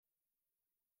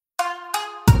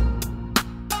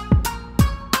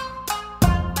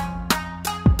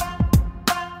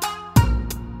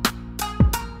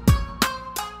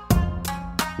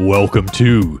Welcome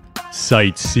to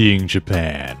Sightseeing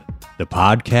Japan, the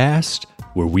podcast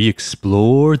where we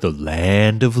explore the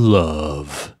land of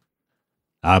love.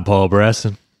 I'm Paul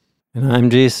Bresson. And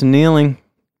I'm Jason Nealing.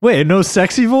 Wait, no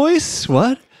sexy voice?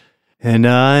 What? And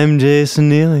I'm Jason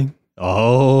Nealing.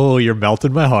 Oh, you're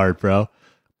melting my heart, bro.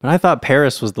 But I thought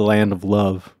Paris was the land of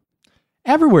love.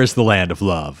 Everywhere's the land of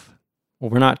love. Well,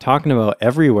 we're not talking about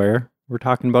everywhere. We're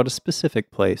talking about a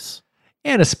specific place.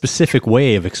 And a specific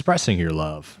way of expressing your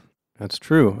love. That's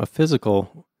true, a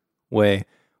physical way.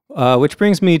 Which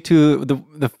brings me to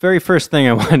the very first thing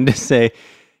I wanted to say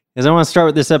is I want to start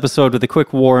with this episode with a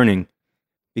quick warning.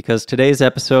 Because today's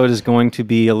episode is going to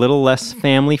be a little less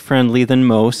family-friendly than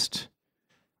most.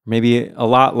 Maybe a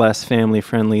lot less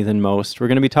family-friendly than most. We're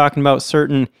going to be talking about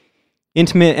certain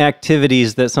intimate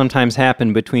activities that sometimes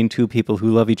happen between two people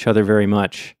who love each other very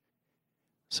much.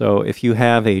 So if you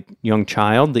have a young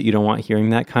child that you don't want hearing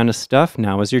that kind of stuff,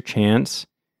 now is your chance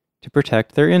to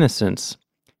protect their innocence.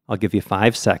 I'll give you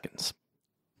 5 seconds.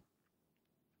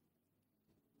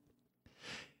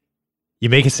 You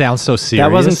make it sound so serious.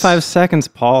 That wasn't 5 seconds,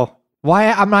 Paul. Why?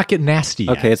 I'm not getting nasty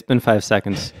yet. Okay, it's been 5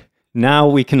 seconds. Now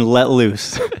we can let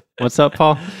loose. What's up,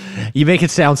 Paul? You make it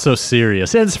sound so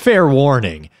serious. And it's fair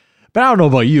warning. But I don't know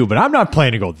about you, but I'm not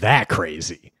planning to go that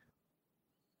crazy.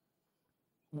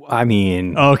 I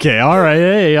mean... Okay, all right.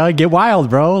 Hey, get wild,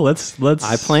 bro. Let's.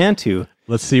 I plan to.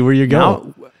 Let's see where you're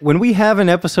going. Now, when we have an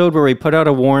episode where we put out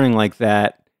a warning like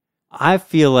that, I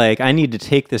feel like I need to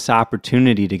take this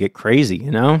opportunity to get crazy,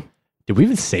 you know? Did we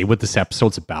even say what this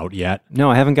episode's about yet? No,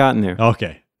 I haven't gotten there.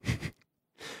 Okay.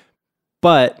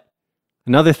 But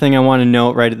another thing I want to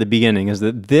note right at the beginning is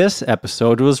that this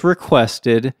episode was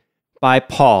requested by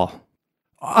Paul.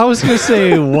 I was going to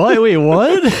say, what? Wait,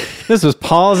 what? This was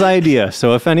Paul's idea.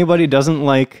 So if anybody doesn't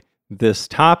like this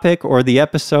topic or the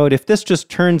episode, if this just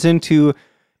turns into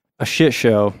a shit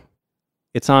show,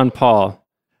 it's on Paul.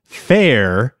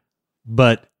 Fair,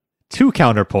 but 2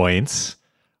 counterpoints.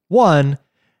 1,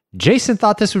 Jason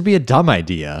thought this would be a dumb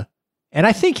idea, and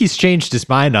I think he's changed his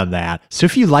mind on that. So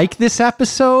if you like this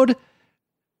episode,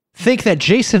 think that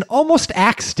Jason almost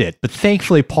axed it, but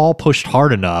thankfully Paul pushed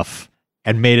hard enough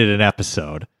and made it an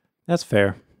episode. That's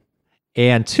fair.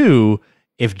 And 2,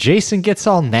 if Jason gets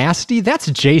all nasty, that's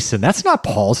Jason. That's not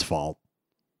Paul's fault.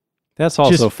 That's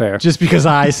also fair. Just because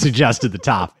I suggested the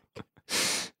topic.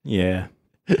 Yeah.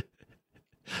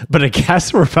 But I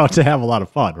guess we're about to have a lot of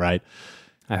fun, right?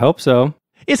 I hope so.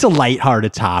 It's a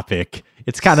lighthearted topic.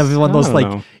 It's kind of one of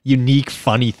those unique,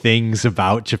 funny things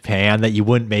about Japan that you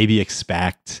wouldn't maybe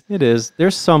expect. It is.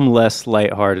 There's some less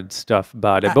lighthearted stuff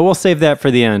about it, but we'll save that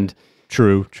for the end.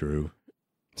 True.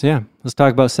 So yeah, let's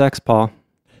talk about sex, Paul.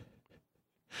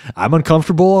 I'm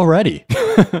uncomfortable already.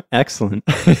 Excellent.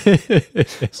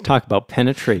 Let's talk about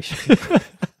penetration.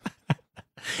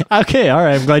 Okay, all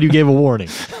right. I'm glad you gave a warning.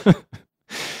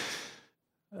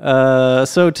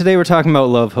 So today we're talking about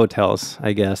love hotels,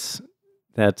 I guess.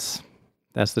 That's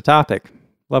the topic.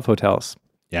 Love hotels.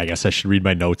 Yeah, I guess I should read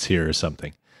my notes here or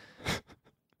something.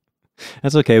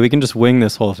 That's okay. We can just wing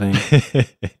this whole thing.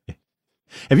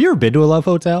 Have you ever been to a love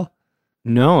hotel?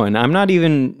 No, and I'm not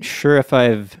even sure if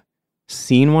I've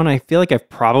seen one. I feel like I've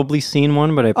probably seen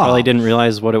one, but I probably didn't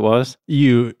realize what it was.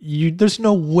 There's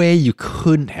no way you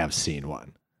couldn't have seen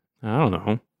one. I don't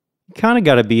know. You kind of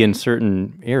got to be in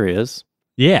certain areas.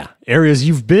 Yeah, areas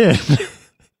you've been.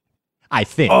 I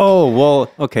think. Oh,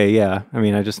 well, okay, yeah. I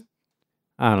mean, I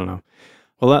don't know.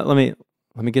 Well, let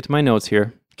me get to my notes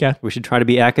here. Okay. We should try to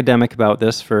be academic about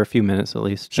this for a few minutes at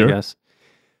least, sure. I guess.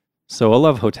 So a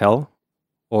love hotel,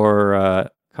 or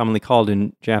commonly called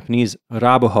in Japanese,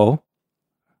 rabuho.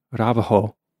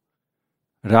 Rabuho.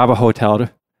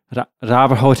 Rabuhotel.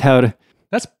 Rabuhotel.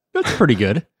 That's pretty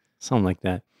good. Something like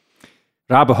that.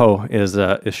 Rabuho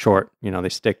is short. You know, they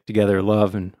stick together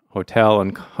love and hotel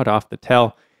and cut off the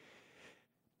tel.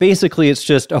 Basically, it's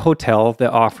just a hotel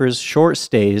that offers short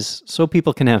stays so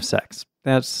people can have sex.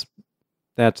 That's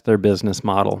their business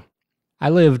model. I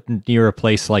lived near a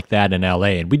place like that in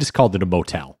LA, and we just called it a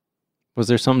motel. Was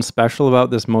there something special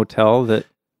about this motel did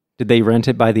they rent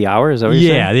it by the hour? Is that what you're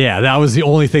saying? Yeah. That was the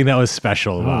only thing that was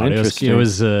special about it. Interesting. It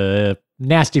was a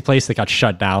nasty place that got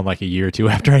shut down like a year or 2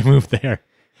 after I moved there.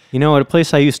 You know, at a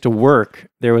place I used to work,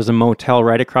 there was a motel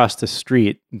right across the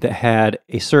street that had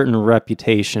a certain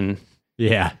reputation.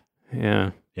 Yeah.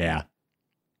 Yeah.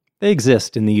 They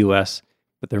exist in the U.S.,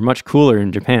 but they're much cooler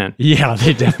in Japan. Yeah,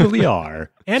 they definitely are.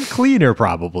 And cleaner,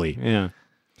 probably. Yeah.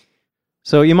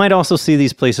 So you might also see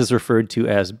these places referred to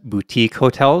as boutique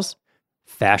hotels,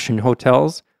 fashion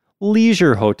hotels,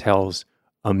 leisure hotels,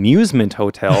 amusement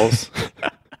hotels.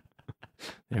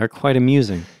 They are quite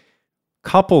amusing.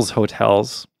 Couples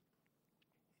hotels,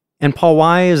 And Paul,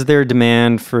 why is there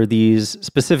demand for these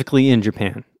specifically in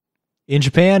Japan? In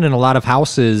Japan, in a lot of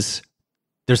houses,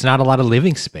 there's not a lot of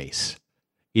living space.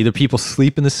 Either people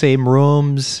sleep in the same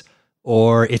rooms,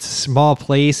 or it's a small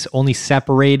place only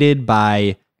separated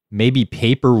by maybe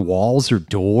paper walls or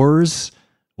doors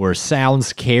where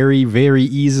sounds carry very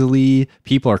easily.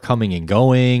 People are coming and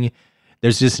going.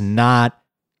 There's just not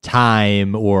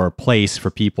time or place for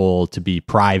people to be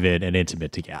private and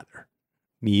intimate together.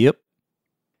 Yep.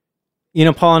 You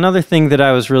know, Paul, another thing that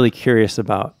I was really curious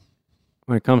about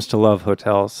when it comes to love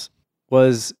hotels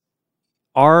was,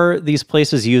 are these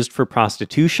places used for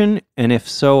prostitution? And if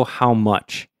so, how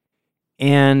much?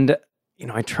 And, you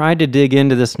know, I tried to dig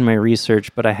into this in my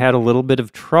research, but I had a little bit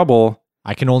of trouble.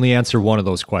 I can only answer one of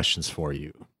those questions for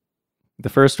you. The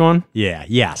first one? Yeah,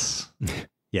 yes.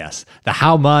 Yes. The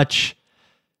how much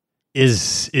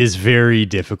is very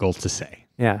difficult to say.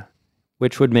 Yeah.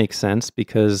 Which would make sense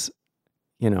because,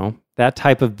 you know, that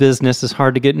type of business is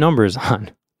hard to get numbers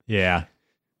on. Yeah.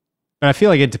 But I feel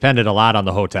like it depended a lot on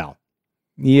the hotel.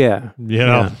 Yeah. You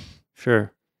know? Yeah,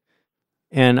 sure.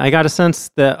 And I got a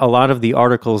sense that a lot of the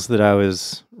articles that I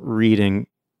was reading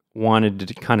wanted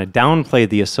to kind of downplay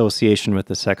the association with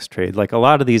the sex trade. Like, a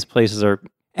lot of these places are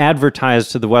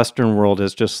advertised to the Western world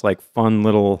as just like fun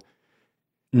little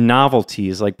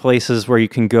novelties, like places where you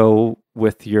can go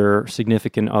with your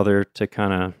significant other to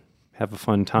kind of have a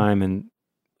fun time. And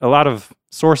a lot of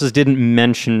sources didn't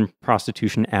mention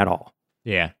prostitution at all.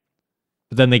 Yeah.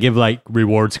 But then they give like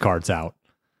rewards cards out.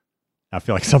 I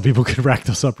feel like some people could rack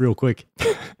those up real quick.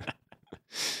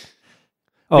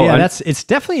 Oh, yeah, it's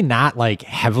definitely not like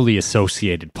heavily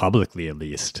associated publicly, at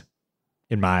least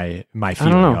in my feeling I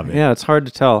don't know. of it. Yeah, it's hard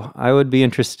to tell. I would be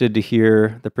interested to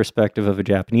hear the perspective of a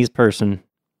Japanese person,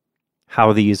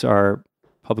 how these are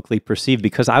publicly perceived,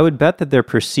 because I would bet that they're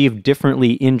perceived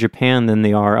differently in Japan than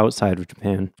they are outside of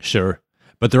Japan. Sure.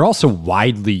 But they're also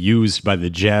widely used by the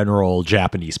general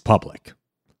Japanese public.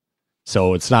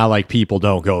 So it's not like people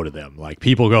don't go to them. Like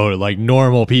people go to, like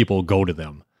normal people go to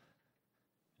them.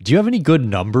 Do you have any good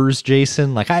numbers,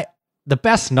 Jason? Like the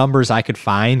best numbers I could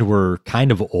find were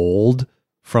kind of old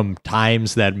from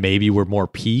times that maybe were more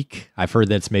peak. I've heard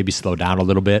that's maybe slowed down a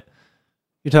little bit.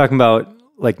 You're talking about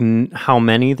like how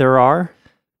many there are?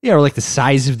 Yeah, or like the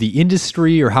size of the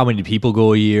industry or how many people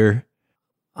go a year.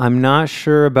 I'm not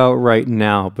sure about right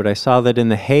now, but I saw that in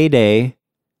the heyday,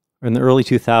 or in the early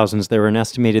 2000s, there were an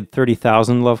estimated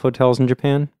 30,000 love hotels in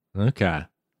Japan. Okay.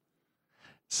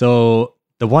 So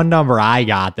the one number I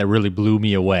got that really blew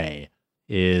me away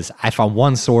is I found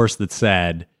one source that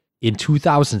said in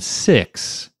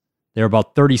 2006, there were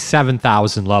about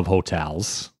 37,000 love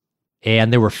hotels,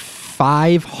 and there were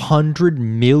 500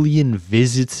 million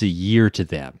visits a year to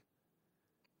them,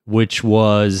 which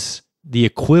was the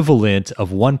equivalent of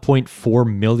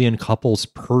 1.4 million couples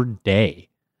per day,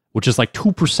 which is like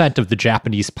 2% of the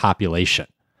Japanese population.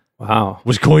 Wow.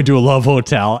 Was going to a love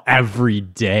hotel every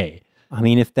day. I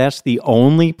mean, if that's the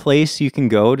only place you can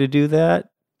go to do that,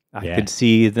 I could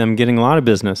see them getting a lot of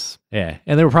business. Yeah.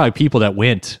 And there were probably people that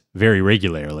went very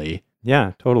regularly.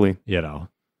 Yeah, totally. You know.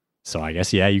 So I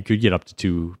guess, yeah, you could get up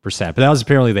to 2%. But that was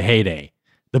apparently the heyday,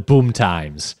 the boom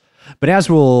times. But as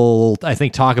we'll, I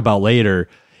think, talk about later,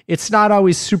 it's not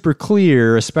always super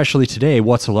clear, especially today,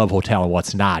 what's a love hotel and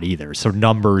what's not either. So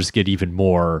numbers get even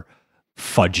more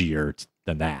fudgier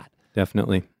than that.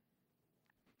 Definitely.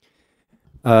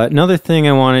 Another thing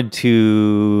I wanted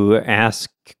to ask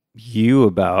you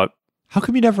about. How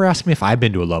come you never asked me if I've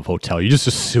been to a love hotel? You just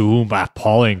assume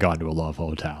Paul ain't gone to a love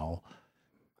hotel.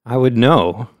 I would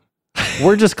know.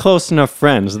 We're just close enough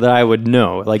friends that I would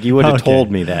know. Like, you would have told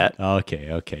me that.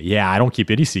 Okay. Yeah, I don't keep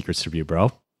any secrets from you,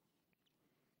 bro.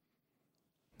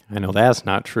 I know that's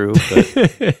not true,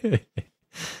 but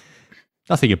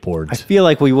nothing important. I feel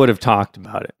like we would have talked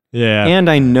about it. Yeah. And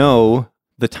I know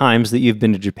the times that you've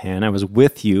been to Japan. I was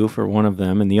with you for one of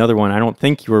them, and the other one, I don't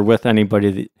think you were with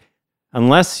anybody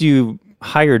unless you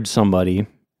hired somebody,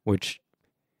 which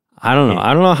I don't know.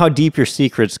 I don't know how deep your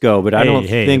secrets go, but I don't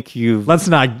think you've... Let's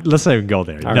not even go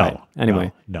there. All no. Right.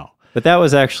 Anyway. No. But that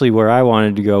was actually where I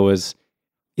wanted to go, was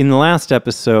in the last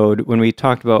episode, when we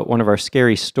talked about one of our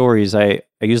scary stories, I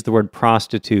used the word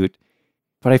prostitute,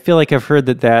 but I feel like I've heard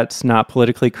that that's not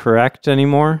politically correct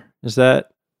anymore. Have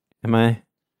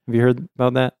you heard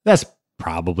about that? That's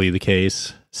probably the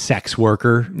case. Sex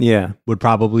worker. Yeah. Would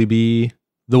probably be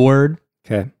the word.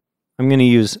 Okay. I'm going to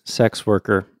use sex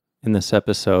worker in this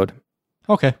episode.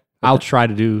 Okay. I'll try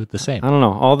to do the same. I don't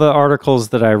know. All the articles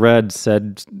that I read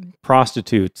said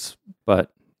prostitutes,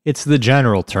 but... It's the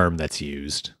general term that's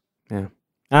used. Yeah.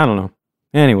 I don't know.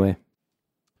 Anyway.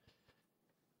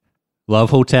 love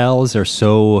hotels are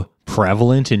so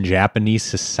prevalent in Japanese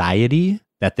society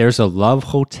that there's a love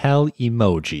hotel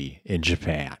emoji in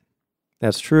Japan.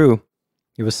 That's true.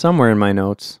 It was somewhere in my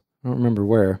notes. I don't remember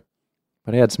where,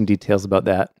 but I had some details about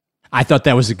that. I thought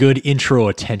that was a good intro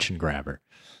attention grabber.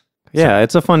 Yeah,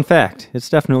 it's a fun fact. It's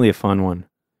definitely a fun one.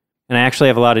 And I actually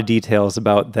have a lot of details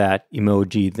about that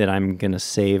emoji that I'm going to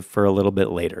save for a little bit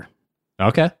later.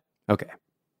 Okay. Okay.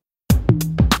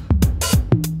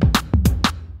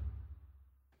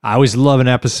 I always love an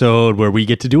episode where we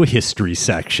get to do a history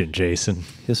section, Jason.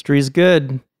 History's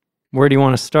good. Where do you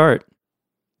want to start?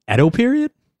 Edo period?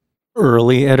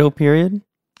 Early Edo period?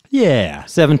 Yeah.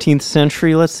 17th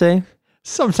century, let's say?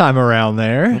 Sometime around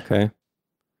there. Okay.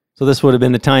 So this would have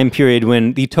been the time period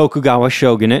when the Tokugawa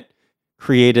shogunate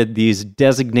created these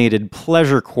designated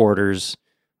pleasure quarters,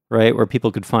 right, where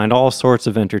people could find all sorts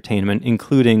of entertainment,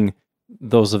 including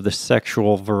those of the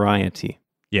sexual variety.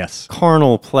 Yes.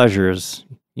 Carnal pleasures,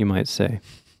 you might say.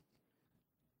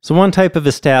 So one type of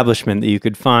establishment that you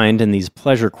could find in these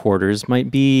pleasure quarters might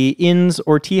be inns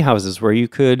or tea houses where you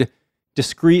could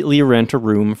discreetly rent a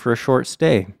room for a short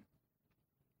stay.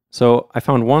 So I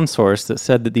found one source that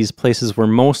said that these places were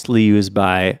mostly used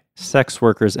by sex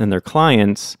workers and their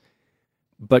clients,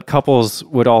 but couples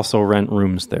would also rent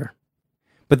rooms there.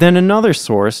 But then another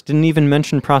source didn't even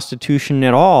mention prostitution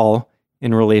at all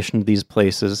in relation to these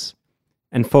places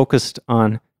and focused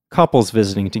on couples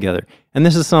visiting together. And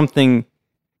this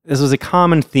was a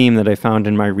common theme that I found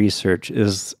in my research,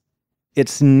 is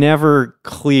it's never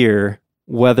clear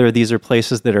whether these are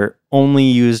places that are only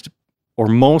used or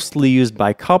mostly used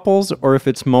by couples, or if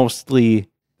it's mostly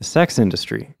the sex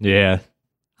industry. Yeah.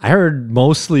 I heard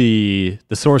mostly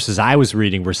the sources I was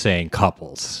reading were saying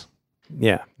couples.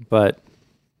 Yeah, but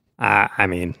I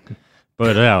mean...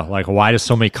 But yeah, like, why do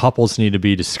so many couples need to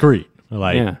be discreet?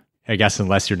 Like, yeah. I guess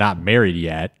unless you're not married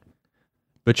yet.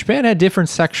 But Japan had different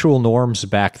sexual norms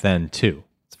back then, too.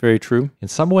 It's very true. In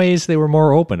some ways, they were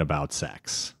more open about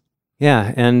sex.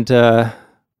 Yeah, and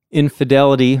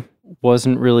infidelity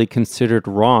wasn't really considered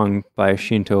wrong by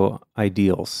Shinto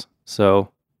ideals.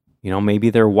 So, maybe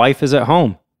their wife is at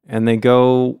home and they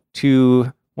go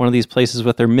to one of these places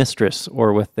with their mistress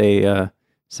or with a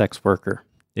sex worker.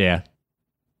 Yeah.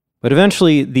 But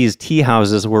eventually, these tea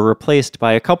houses were replaced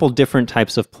by a couple different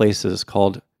types of places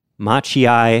called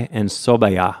machiai and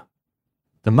sobaya.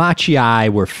 The machiai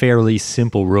were fairly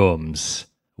simple rooms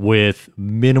with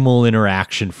minimal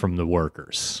interaction from the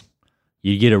workers.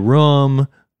 You get a room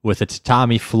with a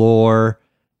tatami floor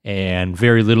and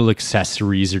very little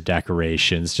accessories or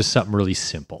decorations, just something really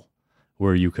simple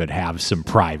where you could have some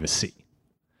privacy.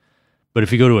 But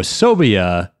if you go to a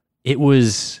sobaya, it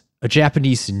was a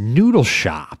Japanese noodle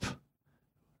shop,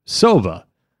 soba,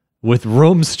 with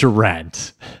rooms to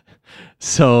rent.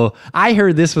 So I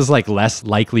heard this was like less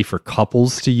likely for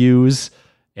couples to use,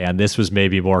 and this was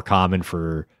maybe more common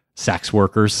for sex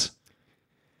workers.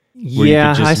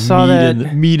 Yeah, I saw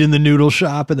that. Meet in the noodle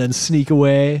shop and then sneak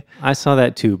away. I saw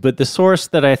that too. But the source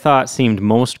that I thought seemed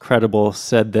most credible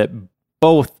said that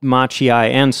both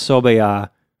machiai and sobaya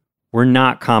were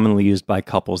not commonly used by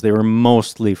couples. They were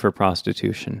mostly for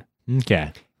prostitution.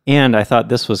 Okay. And I thought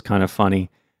this was kind of funny.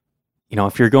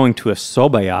 If you're going to a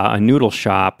sobaya, a noodle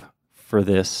shop, for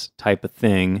this type of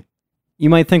thing, you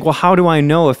might think, well, how do I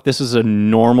know if this is a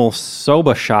normal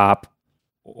soba shop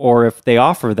or if they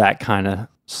offer that kind of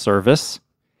service?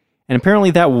 And apparently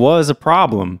that was a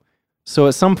problem. So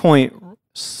at some point,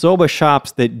 soba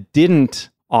shops that didn't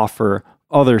offer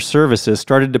other services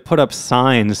started to put up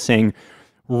signs saying,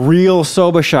 real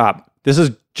soba shop. This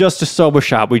is just a soba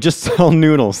shop. We just sell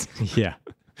noodles. Yeah.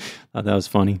 Thought that was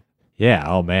funny. Yeah.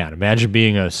 Oh, man. Imagine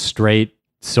being a straight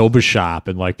soba shop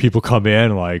and like people come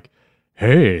in like,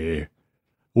 hey,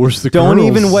 where's the Don't girls?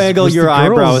 even waggle Where's your the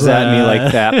eyebrows girls at me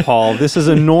like that, Paul. This is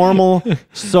a normal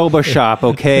soba shop,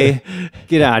 okay?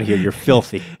 Get out of here. You're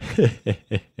filthy.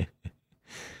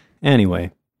 Anyway,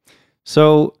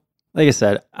 so like I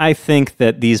said, I think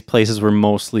that these places were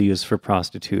mostly used for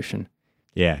prostitution.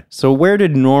 Yeah. So where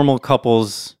did normal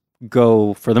couples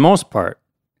go for the most part?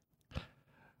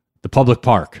 The public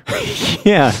park.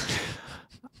 Yeah.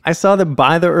 I saw that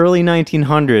by the early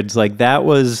 1900s, like that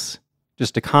was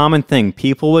just a common thing.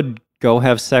 People would go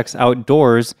have sex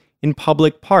outdoors in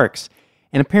public parks.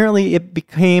 And apparently it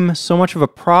became so much of a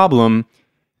problem.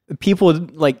 People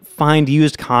would like find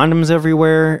used condoms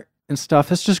everywhere and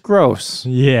stuff. It's just gross.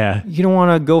 Yeah. You don't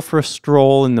want to go for a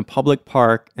stroll in the public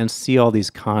park and see all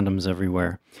these condoms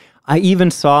everywhere. I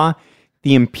even saw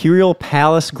the Imperial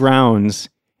Palace grounds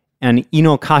and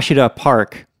Inokashira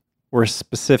Park were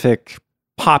specific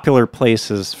popular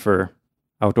places for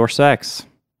outdoor sex.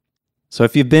 So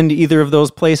if you've been to either of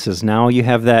those places, now you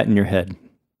have that in your head.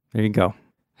 There you go.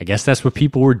 I guess that's what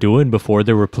people were doing before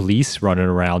there were police running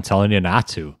around telling you not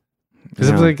to. Because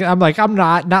Yeah. I'm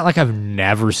not like I've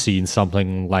never seen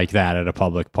something like that at a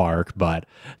public park, but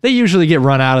they usually get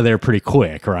run out of there pretty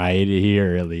quick, right?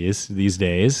 Here, at least these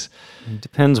days. It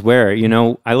depends where. You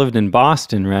know, I lived in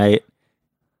Boston, right?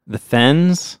 The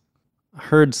Fens. I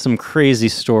heard some crazy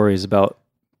stories about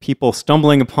people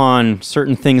stumbling upon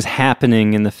certain things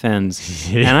happening in the Fens.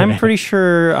 And I'm pretty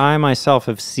sure I myself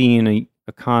have seen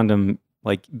a condom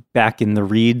like back in the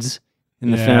reeds in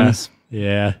the Fens.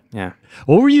 Yeah. Yeah.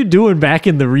 What were you doing back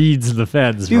in the reeds of the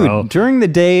Fens, Dude, bro? during the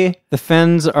day, the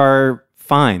Fens are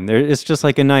fine. It's just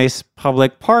like a nice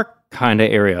public park kind of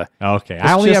area. Okay. It's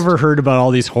I only just- ever heard about all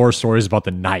these horror stories about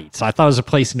the nights. I thought it was a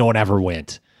place no one ever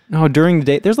went. No, during the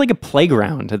day, there's like a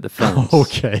playground at the Fens.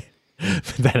 Okay.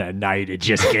 Then at night it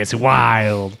just gets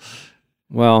wild.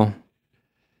 Well,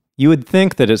 you would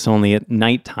think that it's only at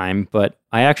nighttime, but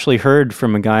I actually heard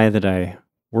from a guy that I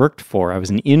worked for. I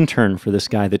was an intern for this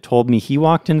guy that told me he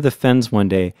walked into the Fens one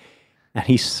day and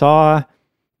he saw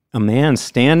a man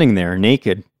standing there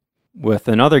naked with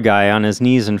another guy on his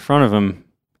knees in front of him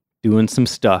doing some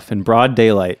stuff in broad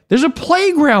daylight. There's a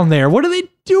playground there. What are they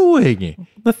doing?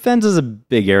 The Fens is a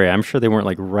big area. I'm sure they weren't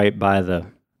like right by the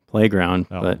playground,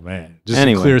 Oh, but man. Just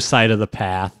anyway. a clear sight of the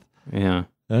path. yeah.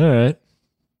 All right.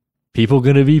 People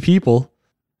gonna be people.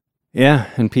 Yeah,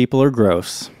 and people are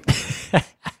gross.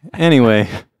 Anyway.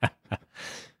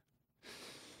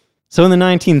 So in the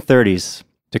 1930s,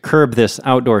 to curb this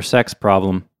outdoor sex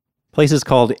problem, places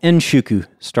called enshuku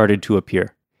started to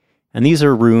appear. And these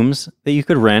are rooms that you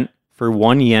could rent for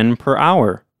 1 yen per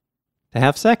hour to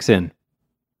have sex in.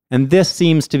 And this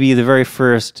seems to be the very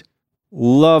first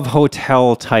love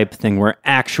hotel type thing where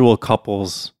actual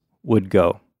couples would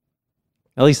go.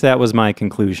 At least that was my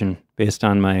conclusion based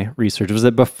on my research, was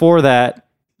that before that,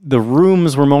 the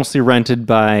rooms were mostly rented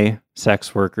by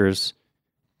sex workers.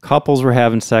 Couples were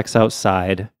having sex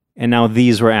outside. And now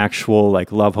these were actual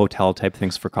like love hotel type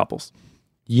things for couples.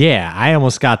 Yeah, I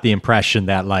almost got the impression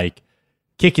that like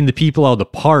kicking the people out of the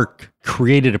park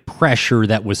created a pressure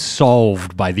that was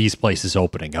solved by these places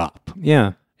opening up.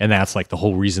 Yeah, And that's like the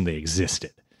whole reason they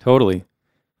existed. totally.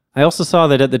 I also saw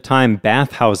that at the time,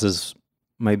 bathhouses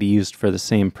might be used for the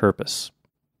same purpose.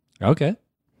 Okay.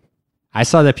 I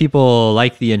saw that people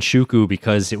liked the Enshuku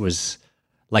because it was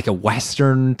like a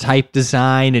Western type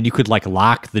design and you could like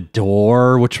lock the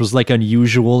door, which was like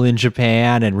unusual in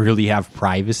Japan and really have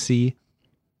privacy.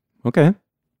 Okay.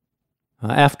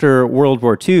 After World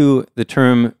War II, the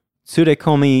term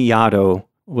tsurekomi yado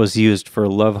was used for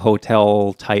love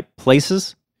hotel type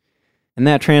places. And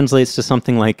that translates to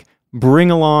something like bring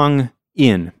along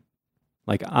inn,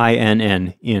 like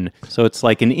INN, inn. So it's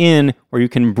like an inn where you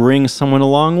can bring someone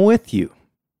along with you.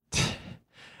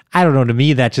 I don't know. To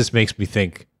me, that just makes me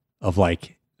think of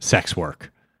like sex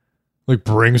work. Like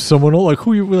bring someone, like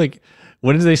who you like,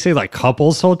 what did they say? Like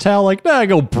couples hotel? Like, nah,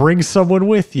 go bring someone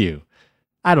with you.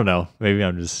 I don't know. Maybe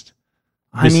I'm just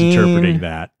misinterpreting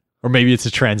that. Or maybe it's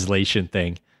a translation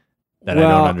thing that I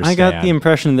don't understand. I got the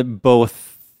impression that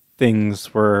both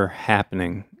things were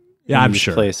happening. Yeah, in I'm these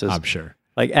sure. places. I'm sure.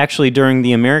 Like actually during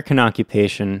the American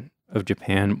occupation of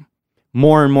Japan,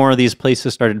 more and more of these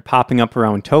places started popping up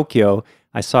around Tokyo.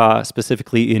 I saw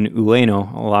specifically in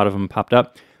Ueno, a lot of them popped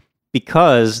up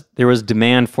because there was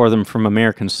demand for them from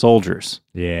American soldiers.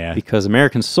 Yeah. Because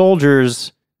American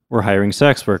soldiers were hiring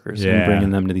sex workers Yeah. and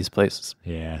bringing them to these places.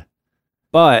 Yeah.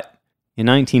 But in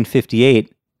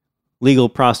 1958, legal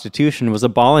prostitution was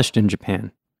abolished in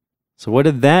Japan. So what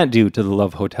did that do to the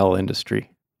love hotel industry?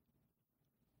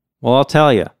 Well, I'll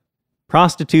tell you.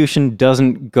 Prostitution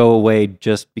doesn't go away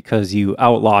just because you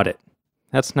outlawed it.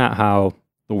 That's not how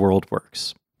the world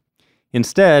works.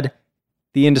 Instead,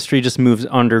 the industry just moves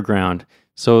underground.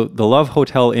 So the love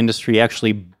hotel industry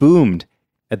actually boomed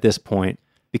at this point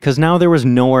because now there was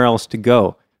nowhere else to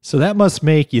go. So that must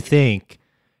make you think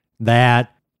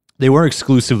that they weren't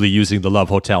exclusively using the love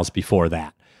hotels before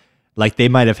that. Like they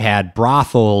might have had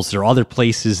brothels or other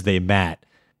places they met.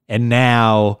 And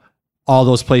now all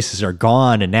those places are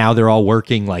gone. And now they're all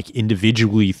working like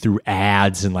individually through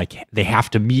ads and like they have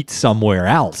to meet somewhere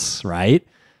else, right?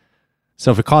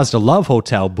 So if it caused a love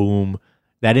hotel boom,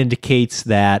 that indicates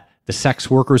that the sex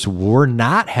workers were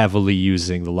not heavily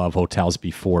using the love hotels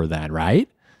before then, right?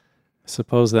 I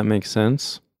suppose that makes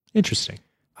sense. Interesting.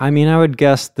 I mean, I would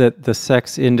guess that the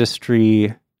sex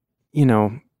industry,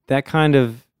 that kind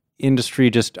of industry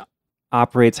just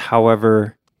operates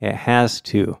however it has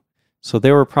to. So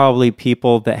there were probably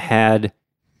people that had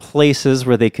places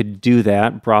where they could do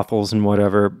that, brothels and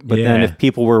whatever. But then Yeah. if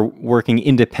people were working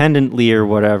independently or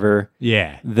whatever,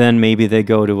 Yeah. then maybe they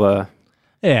go to a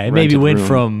Yeah, it maybe rented went room.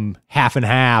 from half and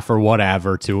half or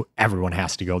whatever to everyone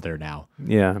has to go there now.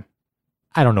 yeah.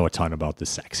 I don't know a ton about the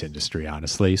sex industry,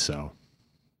 honestly, so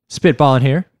spitballing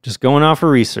here. Just going off of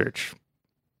research.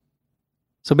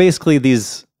 So basically,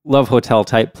 these love hotel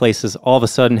type places all of a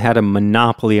sudden had a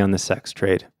monopoly on the sex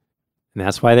trade. And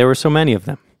that's why there were so many of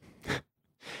them.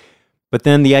 But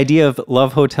then the idea of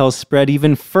love hotels spread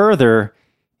even further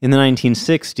in the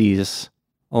 1960s,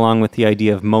 along with the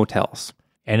idea of motels.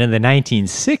 And in the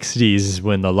 1960s is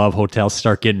when the love hotels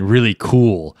start getting really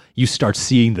cool. You start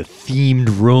seeing the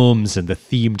themed rooms and the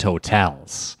themed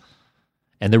hotels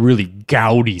and the really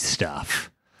gaudy stuff.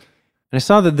 And I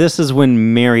saw that this is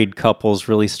when married couples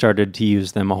really started to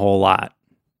use them a whole lot.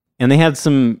 And they had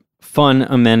some fun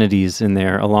amenities in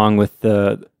there, along with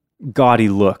the gaudy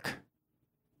look.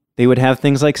 They would have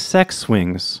things like sex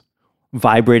swings,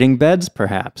 vibrating beds,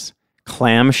 perhaps,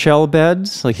 clamshell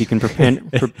beds, like you can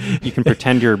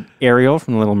pretend you're Ariel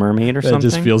from The Little Mermaid or That something.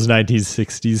 just feels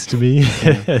 1960s to me.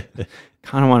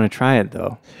 Kind of want to try it,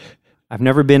 though. I've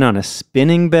never been on a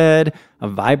spinning bed, a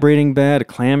vibrating bed, a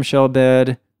clamshell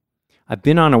bed. I've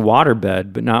been on a water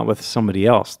bed, but not with somebody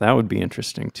else. That would be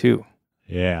interesting, too.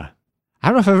 Yeah. I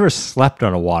don't know if I've ever slept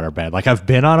on a waterbed. Like, I've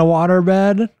been on a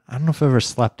waterbed. I don't know if I've ever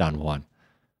slept on one.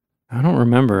 I don't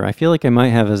remember. I feel like I might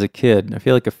have as a kid. I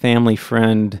feel like a family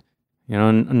friend,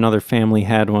 another family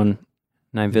had one,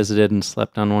 and I visited and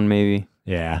slept on one maybe.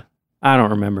 Yeah. I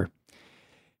don't remember.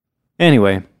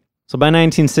 Anyway, so by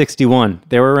 1961,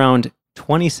 there were around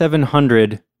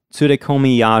 2,700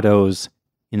 tsurekomi yados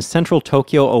in central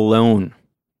Tokyo alone.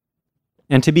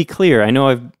 And to be clear, I know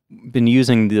I've been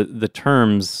using the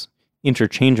terms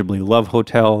interchangeably, love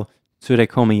hotel,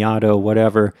 tsurekomi yado,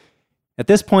 whatever. At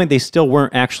this point, they still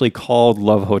weren't actually called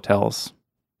love hotels.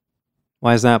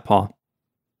 Why is that, Paul?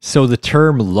 So the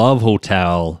term love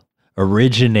hotel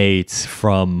originates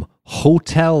from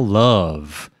Hotel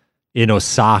Love in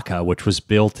Osaka, which was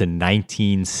built in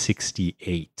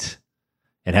 1968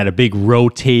 and had a big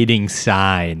rotating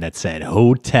sign that said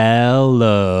Hotel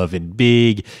Love in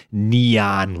big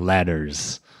neon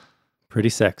letters. Pretty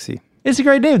sexy. It's a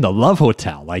great name, the Love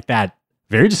Hotel, like that.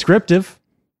 Very descriptive.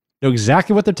 Know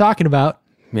exactly what they're talking about.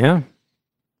 Yeah.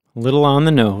 A little on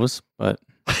the nose, but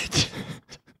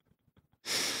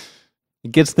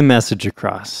it gets the message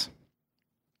across.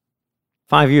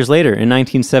 5 years later, in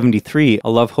 1973, a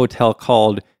love hotel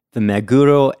called the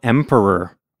Meguro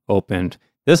Emperor opened.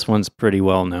 This one's pretty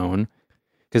well known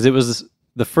because it was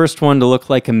the first one to look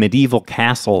like a medieval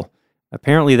castle.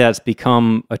 Apparently that's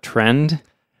become a trend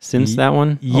since that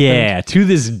one opened. Yeah, to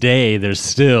this day, there's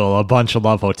still a bunch of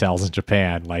love hotels in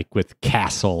Japan, like with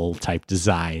castle-type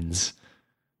designs.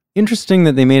 Interesting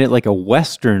that they made it like a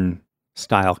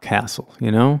Western-style castle,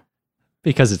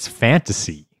 Because it's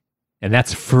fantasy. And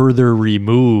that's further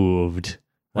removed,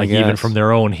 like even from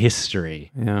their own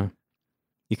history. Yeah.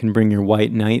 You can bring your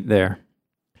white knight there.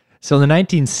 So the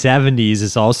 1970s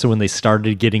is also when they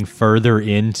started getting further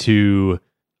into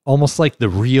almost like the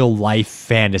real life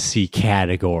fantasy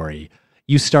category.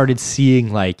 You started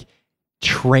seeing like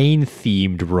train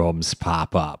themed rooms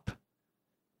pop up.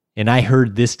 And I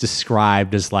heard this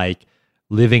described as like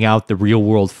living out the real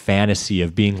world fantasy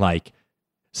of being like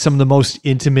some of the most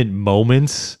intimate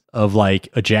moments of like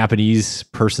a Japanese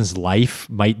person's life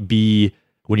might be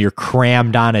when you're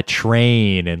crammed on a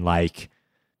train and like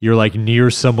you're like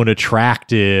near someone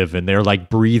attractive and they're like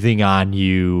breathing on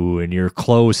you and you're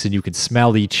close and you can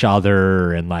smell each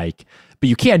other and like, but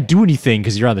you can't do anything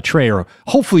because you're on the train, or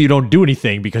hopefully you don't do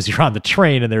anything because you're on the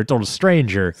train and they're a total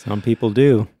stranger. Some people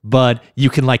do. But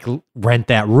you can like rent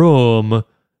that room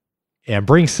and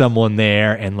bring someone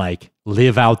there and like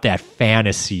live out that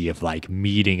fantasy of like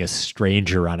meeting a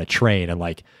stranger on a train, and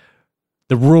like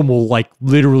the room will like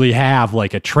literally have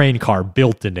like a train car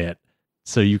built in it.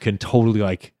 So you can totally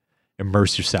like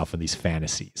immerse yourself in these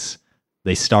fantasies.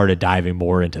 They started diving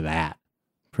more into that.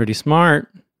 Pretty smart.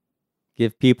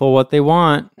 Give people what they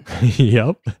want.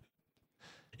 Yep.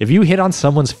 If you hit on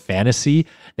someone's fantasy,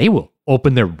 they will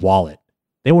open their wallet.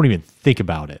 They won't even think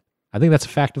about it. I think that's a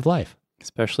fact of life.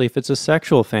 Especially if it's a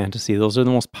sexual fantasy. Those are the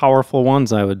most powerful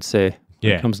ones, I would say.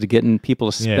 When it comes to getting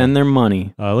people to spend their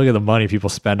money. Look at the money people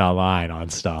spend online on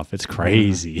stuff. It's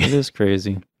crazy. It is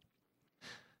crazy.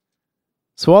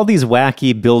 So all these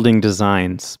wacky building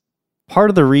designs, part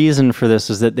of the reason for this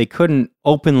is that they couldn't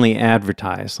openly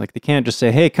advertise. Like they can't just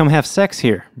say, hey, come have sex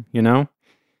here,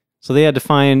 So they had to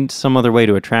find some other way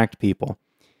to attract people.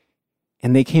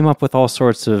 And they came up with all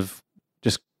sorts of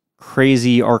just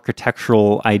crazy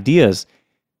architectural ideas.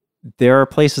 there are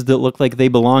places that look like they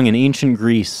belong in ancient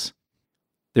Greece.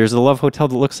 There's a love hotel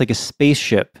that looks like a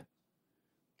spaceship.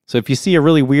 So if you see a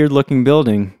really weird looking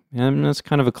building, that's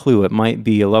kind of a clue. It might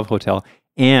be a love hotel.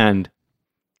 And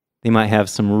they might have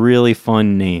some really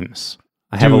fun names.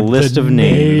 I have a list of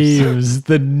names.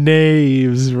 The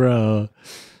names, bro.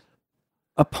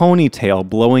 A ponytail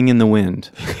blowing in the wind.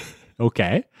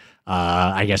 Okay.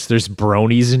 I guess there's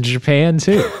bronies in Japan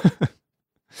too.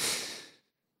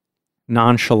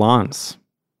 Nonchalance.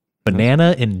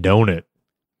 Banana and donut.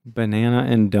 Banana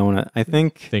and donut. I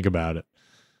think about it.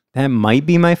 that might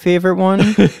be my favorite one.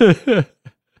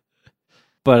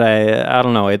 But I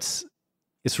don't know. It's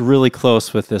really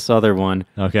close with this other one.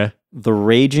 Okay. The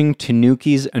Raging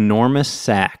Tanuki's Enormous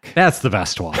Sack. That's the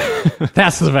best one.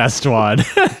 That's the best one.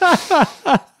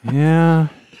 Yeah.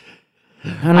 I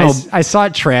don't know. I saw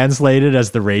it translated as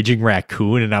the Raging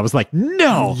Raccoon, and I was like,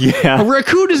 no, Yeah. a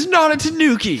raccoon is not a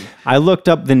tanuki. I looked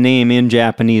up the name in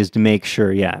Japanese to make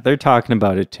sure. Yeah, they're talking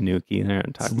about a tanuki. They're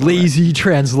not talking about Lazy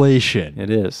translation.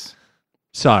 it. It is.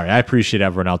 Sorry, I appreciate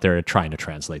everyone out there trying to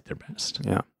translate their best.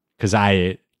 Yeah. Because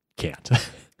I can't.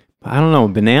 I don't know.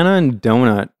 Banana and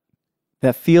donut.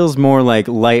 That feels more like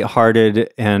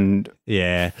lighthearted and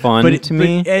Yeah. fun to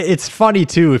me. But it's funny,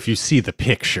 too, if you see the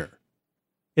picture.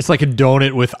 It's like a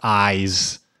donut with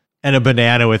eyes and a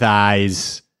banana with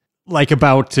eyes, like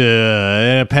about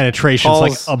to, penetration's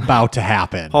Paul's- like about to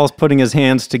happen. Paul's putting his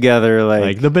hands together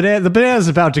Like the banana's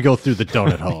about to go through the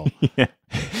donut hole. yeah.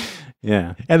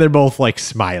 Yeah. And they're both like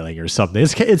smiling or something.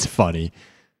 It's funny.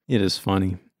 It is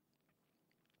funny.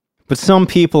 But some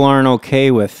people aren't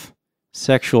okay with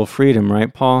sexual freedom,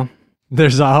 right, Paul?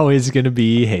 There's always going to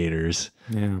be haters.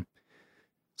 Yeah.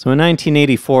 So in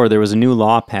 1984, there was a new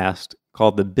law passed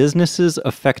called the Businesses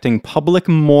Affecting Public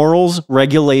Morals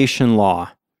Regulation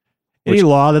Law. Any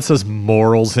law that says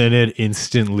morals in it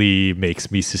instantly makes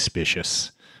me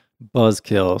suspicious.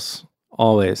 Buzzkills.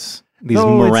 Always. These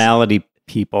No, morality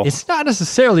people. It's not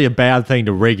necessarily a bad thing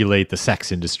to regulate the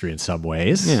sex industry in some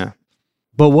ways. Yeah.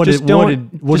 But what Just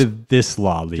did this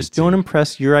law lead Just to? don't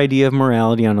impress your idea of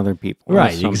morality on other people.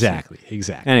 Right, That's something.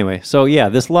 exactly. Anyway, so yeah,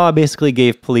 this law basically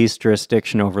gave police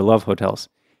jurisdiction over love hotels.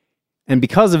 And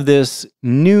because of this,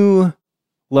 new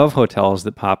love hotels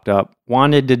that popped up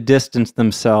wanted to distance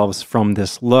themselves from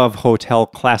this love hotel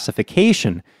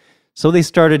classification. So they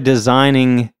started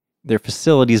designing their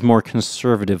facilities more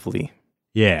conservatively.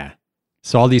 Yeah.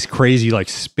 So all these crazy like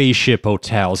spaceship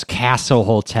hotels, castle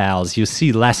hotels, you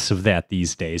see less of that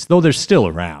these days, though they're still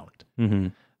around. Mm-hmm.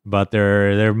 But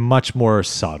they're much more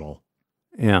subtle.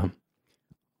 Yeah.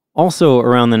 Also,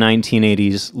 around the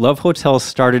 1980s, love hotels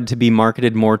started to be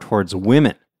marketed more towards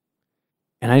women.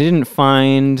 And I didn't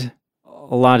find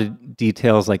a lot of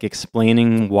details like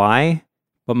explaining why,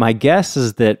 but my guess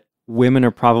is that women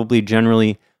are probably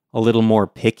generally a little more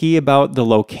picky about the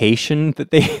location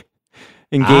that they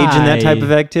engage in that type of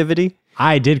activity.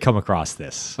 I did come across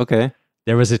this. Okay.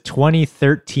 There was a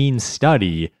 2013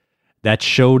 study that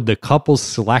showed the couple's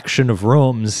selection of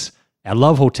rooms at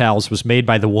love hotels was made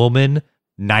by the woman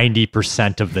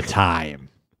 90% of the time.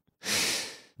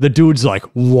 The dude's like,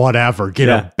 whatever, get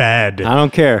a bed. I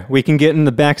don't care. We can get in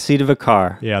the back seat of a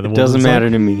car. Yeah, it doesn't matter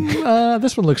to me.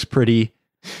 This one looks pretty.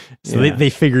 So they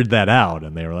figured that out,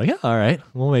 and they were like, yeah, all right,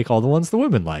 we'll make all the ones the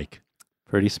women like.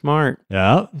 Pretty smart.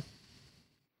 Yeah.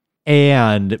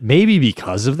 And maybe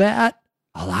because of that,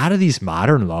 a lot of these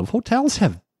modern love hotels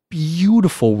have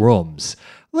beautiful rooms,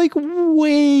 like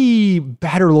way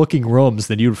better looking rooms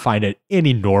than you'd find at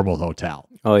any normal hotel.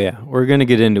 Oh, yeah. We're going to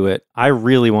get into it. I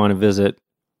really want to visit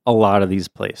a lot of these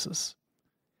places.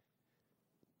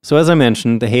 So as I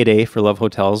mentioned, the heyday for love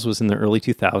hotels was in the early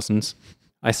 2000s.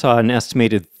 I saw an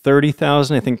estimated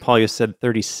 30,000. I think Paul, you said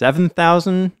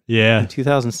 37,000 Yeah. in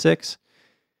 2006.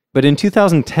 But in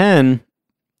 2010,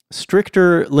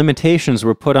 stricter limitations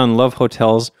were put on love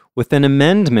hotels with an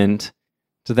amendment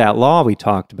to that law we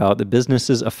talked about, the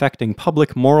Businesses Affecting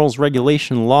Public Morals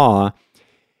Regulation Law.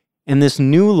 And this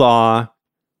new law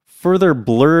further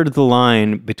blurred the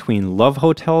line between love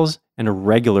hotels and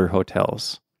regular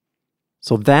hotels.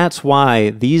 So that's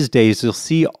why these days you'll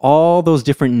see all those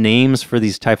different names for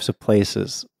these types of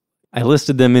places. I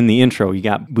listed them in the intro. You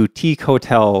got boutique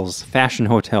hotels, fashion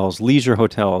hotels, leisure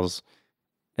hotels,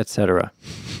 etc.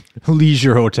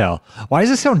 Leisure hotel. Why does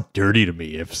it sound dirty to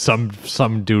me? If some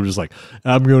dude was like,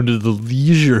 I'm going to the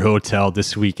leisure hotel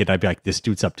this weekend, I'd be like, this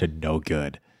dude's up to no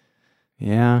good.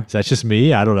 Yeah. Is that just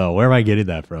me? I don't know. Where am I getting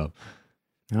that from?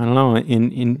 I don't know.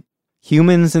 In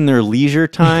humans in their leisure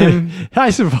time,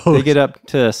 I suppose. they get up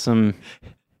to some,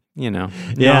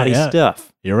 naughty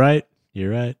stuff. You're right.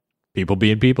 People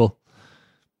being people.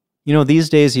 You know, these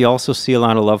days you also see a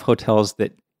lot of love hotels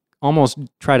that almost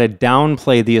try to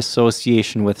downplay the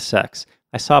association with sex.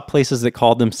 I saw places that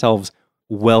called themselves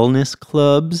wellness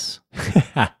clubs,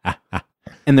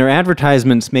 and their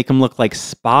advertisements make them look like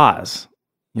spas.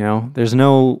 You know, there's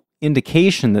no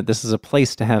indication that this is a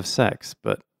place to have sex,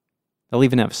 but they'll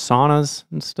even have saunas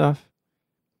and stuff.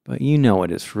 But you know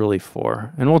what it's really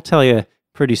for. And we'll tell you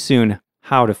pretty soon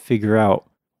how to figure out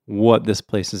what this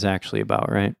place is actually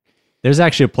about, right? There's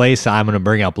actually a place I'm going to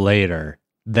bring up later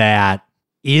that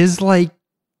is like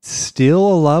still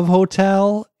a love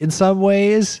hotel in some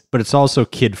ways, but it's also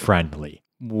kid friendly.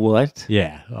 What?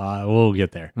 Yeah, we'll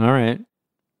get there. All right.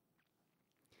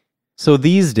 So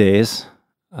these days,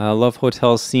 love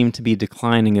hotels seem to be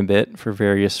declining a bit for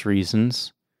various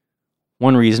reasons.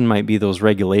 One reason might be those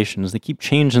regulations. They keep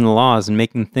changing the laws and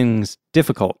making things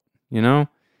difficult, you know?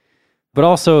 But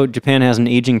also, Japan has an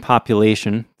aging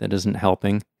population that isn't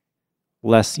helping.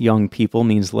 Less young people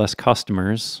means less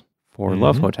customers for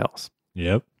love hotels.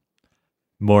 Yep.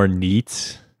 More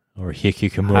NEET or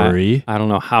hikikomori. I don't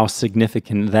know how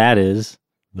significant that is.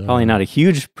 Probably not a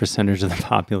huge percentage of the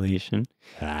population.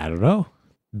 I don't know.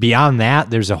 Beyond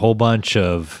that, there's a whole bunch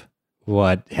of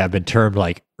what have been termed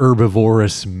like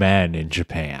herbivorous men in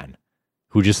Japan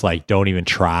who just like don't even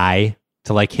try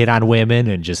to like hit on women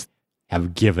and just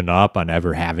have given up on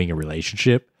ever having a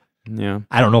relationship. Yeah.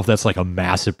 I don't know if that's like a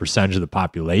massive percentage of the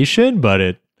population, but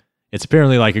it's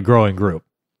apparently like a growing group.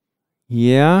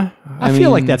 Yeah. I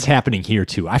feel like that's happening here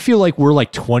too. I feel like we're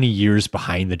like 20 years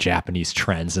behind the Japanese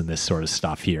trends in this sort of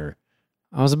stuff here.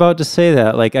 I was about to say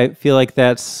that. Like, I feel like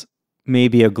that's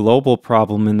maybe a global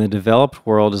problem in the developed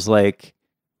world is like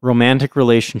romantic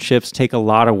relationships take a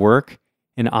lot of work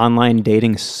and online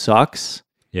dating sucks.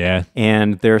 Yeah.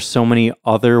 And there are so many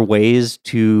other ways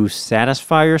to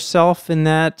satisfy yourself in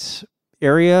that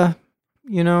area,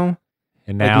 you know?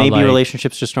 And now like maybe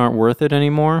relationships just aren't worth it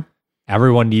anymore.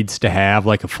 Everyone needs to have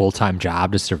like a full-time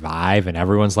job to survive, and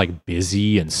everyone's like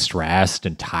busy and stressed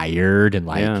and tired, and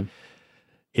like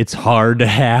it's hard to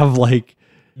have like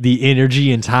the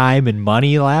energy and time and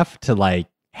money left to like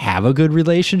have a good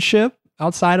relationship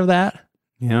outside of that.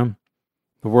 Yeah.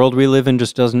 The world we live in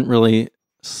just doesn't really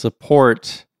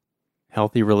support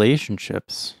healthy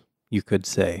relationships, you could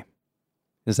say.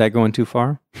 Is that going too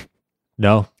far?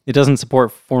 No. It doesn't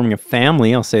support forming a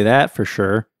family, I'll say that for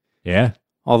sure. Yeah.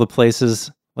 All the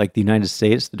places like the United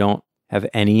States that don't have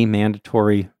any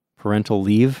mandatory parental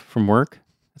leave from work,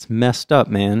 that's messed up,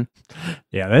 man.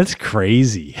 Yeah, that's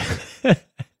crazy.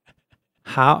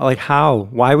 How?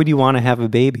 Why would you want to have a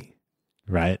baby?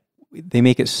 Right. They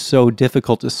make it so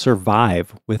difficult to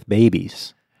survive with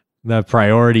babies. The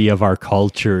priority of our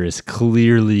culture is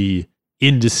clearly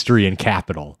industry and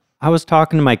capital. I was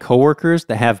talking to my coworkers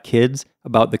that have kids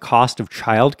about the cost of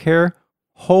childcare.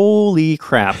 Holy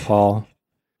crap, Paul.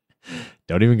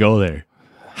 Don't even go there.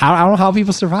 I don't know how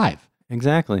people survive.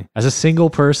 Exactly. As a single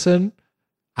person,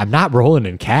 I'm not rolling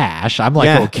in cash. I'm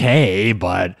like, okay,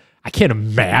 but I can't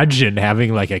imagine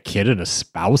having like a kid and a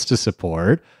spouse to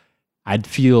support. I'd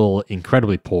feel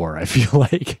incredibly poor, I feel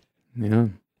like. Yeah.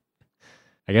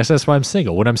 I guess that's why I'm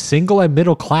single. When I'm single, I'm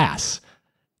middle class.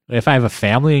 If I have a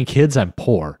family and kids, I'm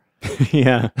poor.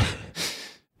 Yeah.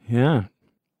 Yeah.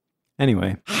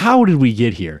 Anyway. How did we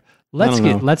get here?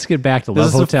 Let's get back to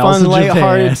love hotels in Japan. This is a fun,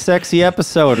 lighthearted, sexy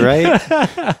episode,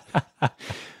 right?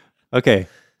 Okay,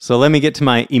 so let me get to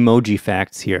my emoji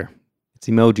facts here. It's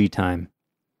emoji time.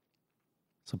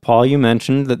 So, Paul, you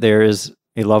mentioned that there is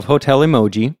a love hotel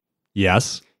emoji.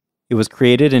 Yes. It was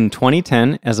created in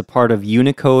 2010 as a part of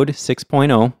Unicode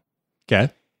 6.0.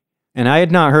 Okay. And I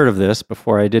had not heard of this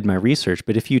before I did my research,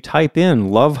 but if you type in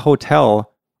love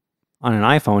hotel on an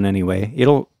iPhone anyway,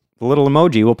 the little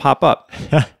emoji will pop up.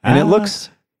 And it looks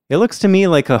to me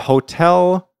like a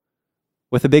hotel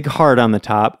with a big heart on the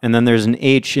top, and then there's an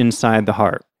H inside the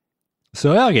heart.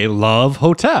 So, okay, love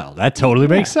hotel. That totally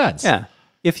makes sense. Yeah.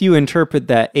 If you interpret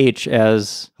that H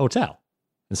as hotel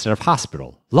instead of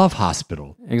hospital. Love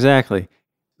hospital. Exactly.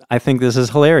 I think this is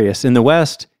hilarious. In the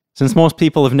West, since most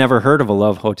people have never heard of a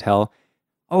love hotel,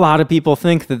 a lot of people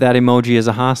think that emoji is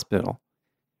a hospital.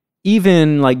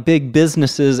 Even like big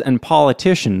businesses and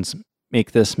politicians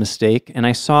make this mistake. And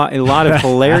I saw a lot of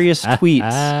hilarious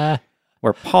tweets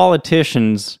where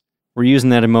politicians were using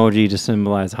that emoji to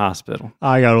symbolize hospital.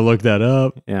 I got to look that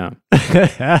up. Yeah.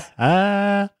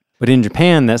 But in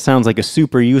Japan, that sounds like a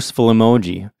super useful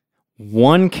emoji.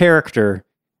 One character,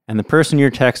 and the person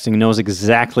you're texting knows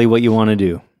exactly what you want to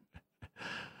do.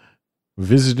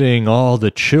 Visiting all the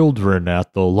children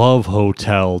at the Love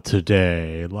Hotel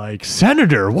today. Like,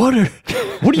 Senator, what are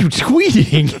you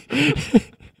tweeting?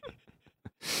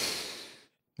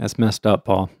 That's messed up,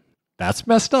 Paul. That's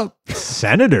messed up.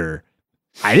 Senator.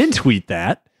 I didn't tweet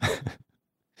that.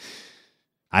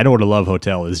 I know what a love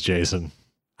hotel is, Jason.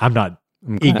 I'm not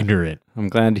ignorant. I'm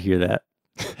glad to hear that.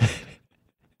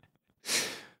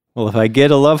 Well, if I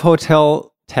get a love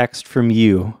hotel text from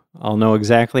you, I'll know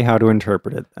exactly how to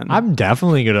interpret it then. I'm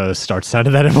definitely going to start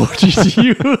sending that emoji to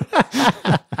you.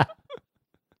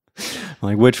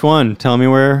 Like, which one? Tell me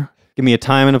where. Give me a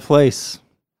time and a place.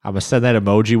 I'm going to send that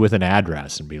emoji with an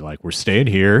address and be like, we're staying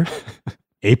here,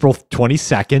 April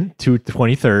 22nd to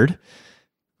 23rd.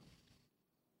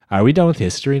 Are we done with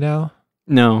history now?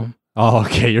 No. Oh,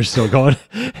 okay. You're still going.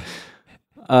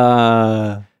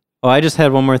 I just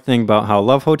had one more thing about how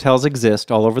love hotels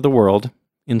exist all over the world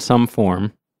in some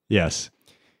form. Yes.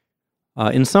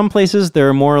 In some places,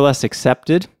 they're more or less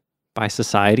accepted by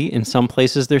society. In some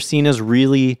places, they're seen as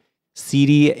really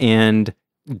seedy and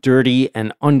dirty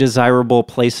and undesirable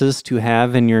places to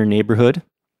have in your neighborhood.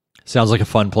 Sounds like a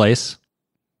fun place.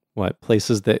 What,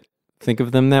 places that think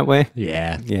of them that way?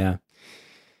 Yeah. Yeah.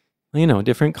 You know,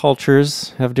 different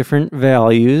cultures have different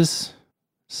values.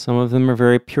 Some of them are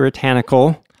very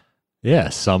puritanical. Yeah.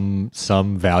 Some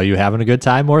value having a good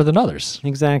time more than others.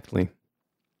 Exactly.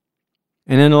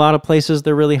 And in a lot of places,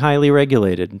 they're really highly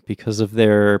regulated because of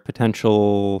their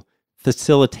potential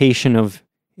facilitation of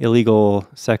illegal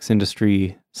sex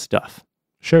industry stuff.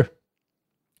 Sure.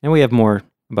 And we have more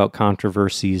about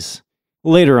controversies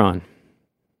later on.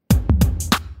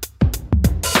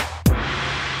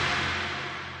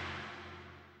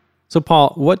 So,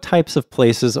 Paul, what types of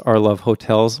places are love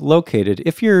hotels located?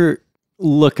 If you're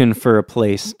looking for a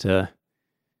place to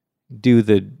do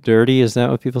the dirty, is that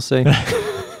what people say?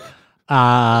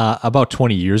 About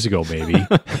 20 years ago, maybe.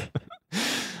 All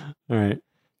right.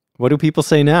 What do people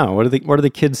say now? What are the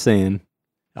kids saying?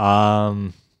 Yeah,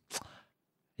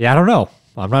 I don't know.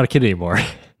 I'm not a kid anymore.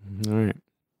 All right.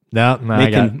 No,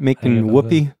 making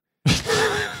whoopee.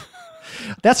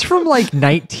 That's from like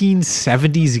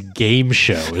 1970s game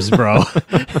shows, bro.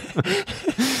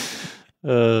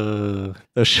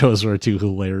 Those shows were too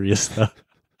hilarious, though.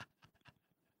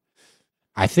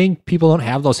 I think people don't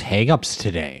have those hangups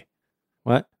today.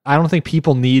 What? I don't think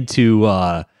people need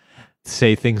to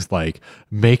say things like,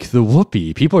 make the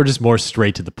whoopee. People are just more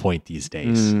straight to the point these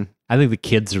days. I think the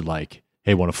kids are like,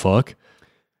 hey, want to fuck?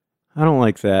 I don't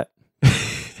like that. I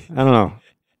don't know.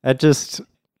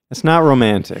 It's not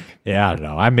romantic. Yeah, I don't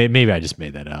know. Maybe I just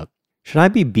made that up. Should I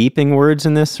be beeping words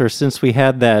in this? Or since we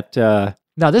had that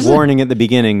this warning at the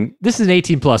beginning? This is an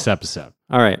 18-plus episode.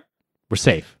 All right. We're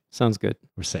safe. Sounds good.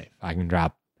 We're safe. I can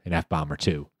drop an F-bomb or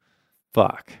two.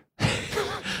 Fuck.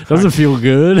 Doesn't feel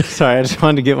good. Sorry, I just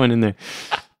wanted to get one in there.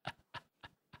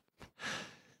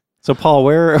 So, Paul,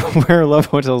 where are love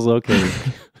hotels located?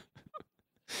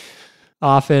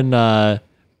 Often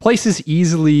places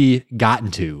easily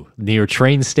gotten to, near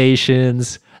train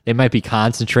stations. They might be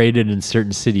concentrated in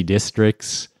certain city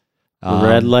districts.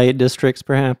 Red light districts,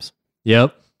 perhaps?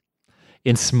 Yep.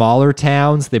 In smaller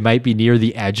towns, they might be near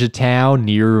the edge of town,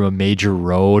 near a major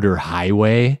road or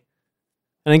highway.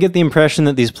 And I get the impression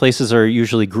that these places are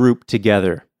usually grouped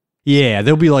together. Yeah,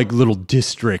 there'll be like little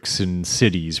districts in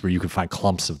cities where you can find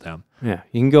clumps of them. Yeah,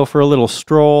 you can go for a little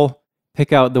stroll,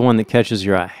 pick out the one that catches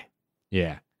your eye.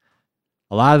 Yeah.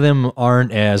 A lot of them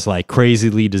aren't as like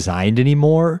crazily designed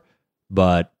anymore,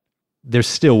 but there's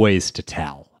still ways to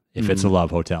tell if it's a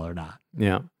love hotel or not.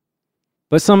 Yeah.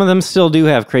 But some of them still do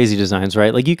have crazy designs,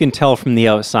 right? Like you can tell from the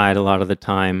outside a lot of the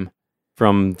time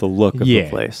from the look of the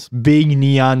place. Big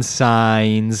neon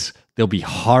signs. There'll be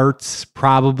hearts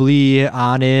probably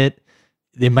on it.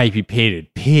 They might be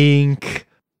painted pink.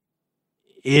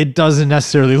 It doesn't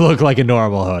necessarily look like a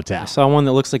normal hotel. I saw one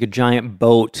that looks like a giant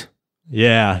boat.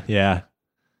 Yeah.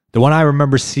 The one I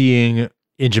remember seeing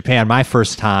in Japan my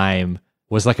first time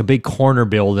was like a big corner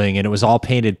building, and it was all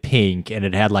painted pink, and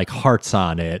it had like hearts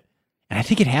on it. And I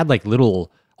think it had like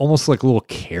almost like little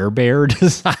Care Bear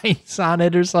designs on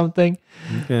it or something.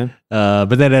 Okay.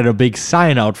 But then it had a big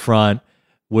sign out front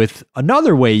with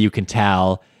another way you can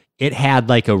tell. It had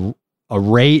like a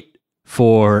rate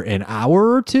for an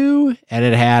hour or two, and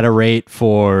it had a rate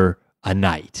for a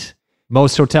night.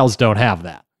 Most hotels don't have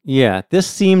that. Yeah, this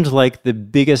seemed like the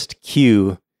biggest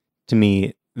cue to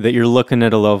me that you're looking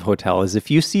at a love hotel is if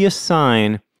you see a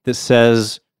sign that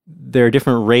says there are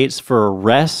different rates for a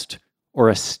rest or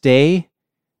a stay,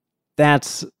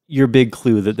 that's your big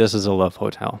clue that this is a love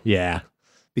hotel. Yeah.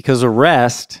 Because a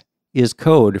rest is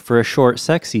code for a short,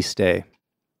 sexy stay.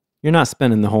 You're not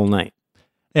spending the whole night.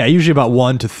 Yeah, usually about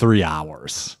 1 to 3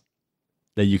 hours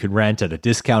that you can rent at a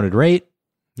discounted rate.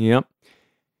 Yep.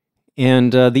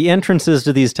 And the entrances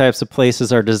to these types of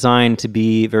places are designed to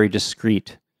be very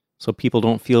discreet. so people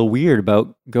don't feel weird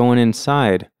about going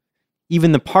inside.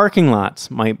 Even the parking lots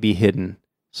might be hidden,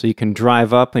 so you can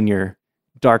drive up in your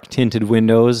dark tinted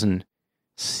windows and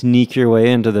sneak your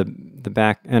way into the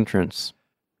back entrance.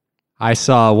 I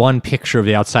saw one picture of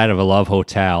the outside of a Love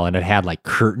Hotel, and it had like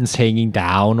curtains hanging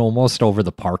down almost over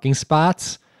the parking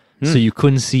spots. So you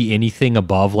couldn't see anything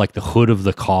above like the hood of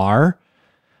the car.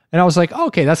 And I was like,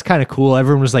 okay, that's kind of cool.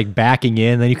 Everyone was like backing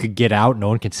in, then you could get out, no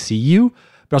one could see you.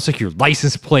 But I was like, your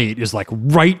license plate is like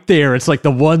right there. It's like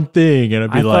the one thing. And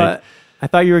I'd be I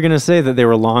thought you were going to say that they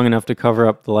were long enough to cover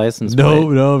up the license plate.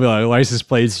 No, like, license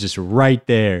plate's just right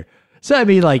there. So I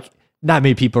mean, like, not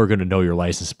many people are going to know your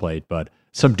license plate, but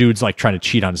some dude's like trying to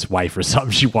cheat on his wife or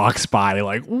something. She walks by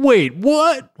like, wait,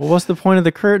 what? Well, what's the point of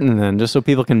the curtain then? Just so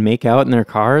people can make out in their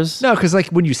cars? No, because like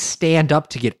when you stand up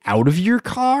to get out of your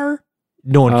car,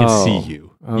 no one can see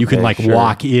you. You can like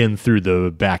walk in through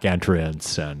the back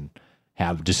entrance and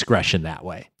have discretion that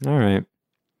way. All right.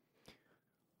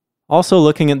 Also,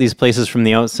 looking at these places from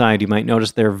the outside, you might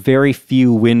notice there are very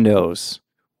few windows,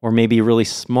 or maybe really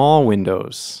small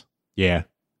windows. Yeah.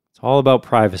 It's all about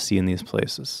privacy in these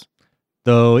places.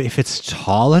 Though if it's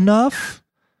tall enough,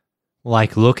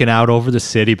 like looking out over the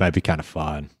city might be kind of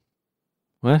fun.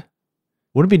 What?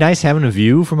 Wouldn't it be nice having a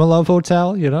view from a Love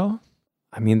Hotel, you know?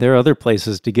 I mean, there are other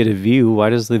places to get a view. Why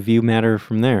does the view matter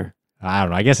from there? I don't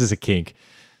know. I guess it's a kink.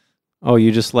 Oh,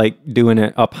 you just like doing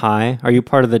it up high? Are you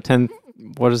part of the 10,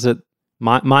 what is it,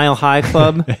 Mile High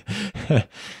Club?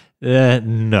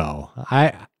 No.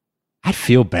 I'd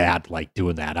feel bad like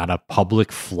doing that on a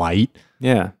public flight.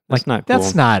 Yeah, that's not cool.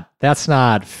 That's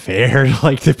not fair to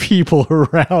like the people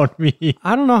around me.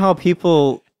 I don't know how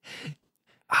people,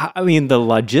 I mean, the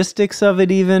logistics of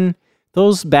it even,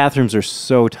 those bathrooms are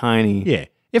so tiny. Yeah.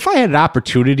 If I had an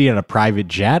opportunity on a private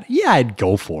jet, yeah, I'd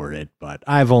go for it. But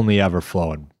I've only ever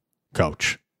flown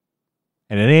coach.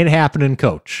 And it ain't happening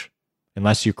coach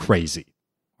unless you're crazy.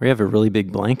 Or you have a really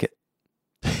big blanket.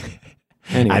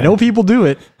 Anyway. I know people do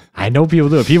it.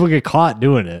 People get caught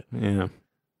doing it. Yeah.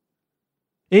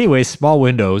 Anyway, small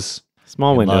windows.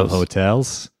 Small windows. Love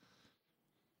hotels.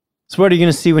 So what are you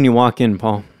going to see when you walk in,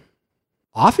 Paul?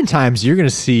 Oftentimes, you're going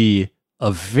to see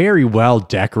a very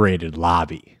well-decorated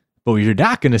lobby. But what you're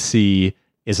not going to see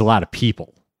is a lot of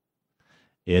people.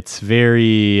 It's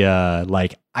very,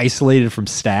 like, isolated from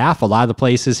staff. A lot of the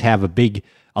places have a big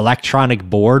electronic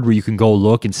board where you can go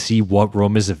look and see what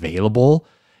room is available.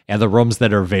 And the rooms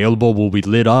that are available will be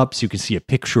lit up so you can see a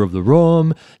picture of the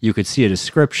room. You can see a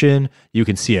description. You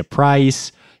can see a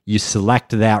price. You select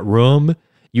that room.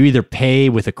 You either pay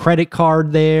with a credit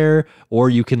card there, or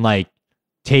you can like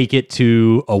take it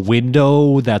to a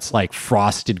window that's like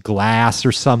frosted glass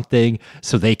or something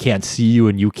so they can't see you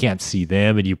and you can't see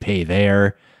them, and you pay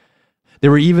there.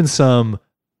 There were even some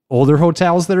older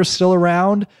hotels that are still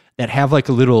around that have like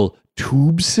a little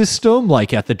tube system,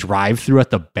 like at the drive-thru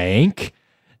at the bank,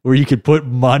 where you could put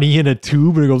money in a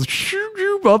tube and it goes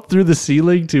up through the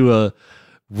ceiling to a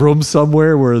room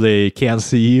somewhere where they can't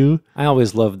see you. I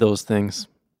always love those things.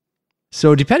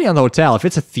 So depending on the hotel, if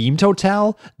it's a themed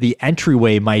hotel, the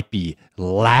entryway might be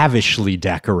lavishly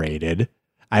decorated.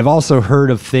 I've also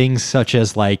heard of things such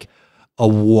as like a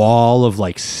wall of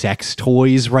like sex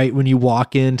toys right when you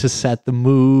walk in to set the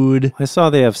mood. I saw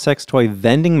they have sex toy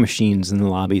vending machines in the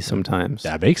lobby sometimes.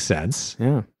 That makes sense.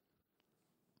 Yeah.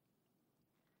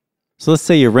 So let's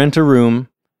say you rent a room,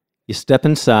 you step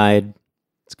inside,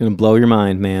 it's going to blow your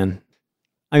mind, man.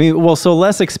 I mean, well, so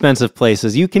less expensive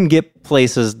places, you can get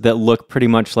places that look pretty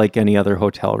much like any other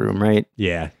hotel room, right?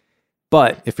 Yeah.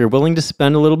 But if you're willing to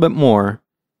spend a little bit more,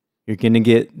 you're going to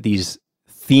get these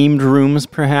themed rooms,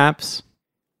 perhaps,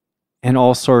 and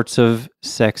all sorts of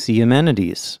sexy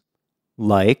amenities,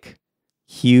 like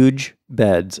huge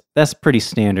beds. That's pretty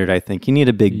standard, I think. You need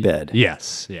a big bed.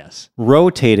 Yes, yes.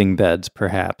 Rotating beds,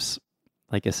 perhaps.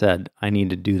 Like I said, I need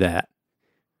to do that.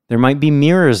 There might be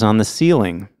mirrors on the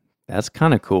ceiling. That's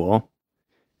kind of cool.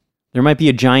 There might be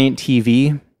a giant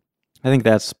TV. I think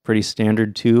that's pretty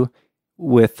standard too,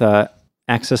 with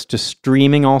access to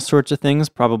streaming all sorts of things,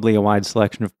 probably a wide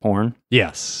selection of porn.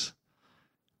 Yes.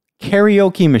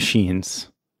 Karaoke machines.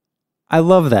 I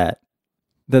love that.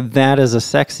 That is a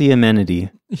sexy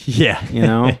amenity. Yeah. You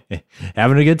know?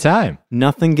 Having a good time.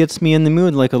 Nothing gets me in the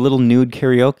mood like a little nude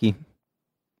karaoke.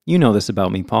 You know this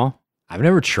about me, Paul. I've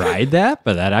never tried that,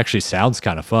 but that actually sounds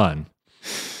kind of fun.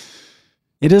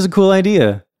 It is a cool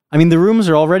idea. I mean, the rooms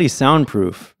are already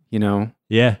soundproof, you know?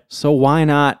 Yeah. So why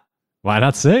not? Why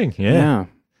not sing? Yeah.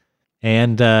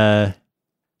 And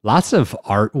lots of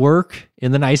artwork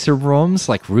in the nicer rooms,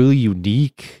 like really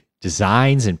unique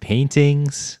designs and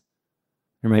paintings.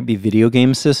 There might be video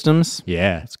game systems.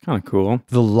 Yeah. That's kind of cool.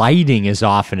 The lighting is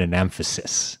often an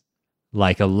emphasis.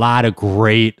 Like a lot of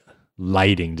great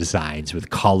lighting designs with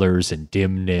colors and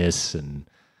dimness and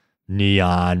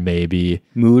neon, maybe.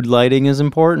 Mood lighting is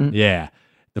important. Yeah.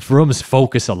 The rooms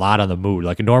focus a lot on the mood.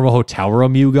 Like a normal hotel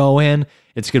room you go in,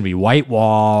 it's going to be white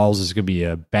walls. It's going to be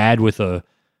a bed with a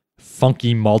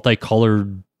funky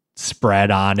multicolored spread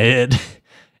on it.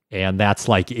 And that's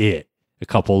like it. A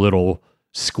couple little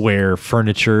square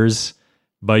furnitures.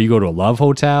 But you go to a love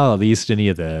hotel, at least any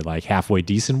of the like halfway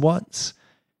decent ones,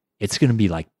 it's going to be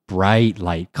like bright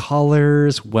light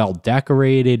colors, well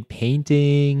decorated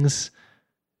paintings.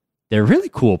 They're really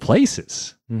cool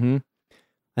places. Mm-hmm.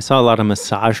 I saw a lot of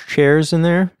massage chairs in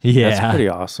there. Yeah. That's pretty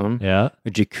awesome. Yeah. A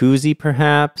jacuzzi,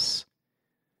 perhaps.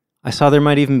 I saw there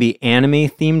might even be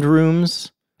anime-themed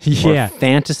rooms. Yeah. Or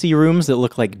fantasy rooms that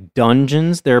look like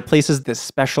dungeons. There are places that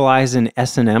specialize in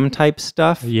S&M type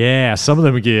stuff. Yeah. Some of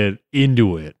them get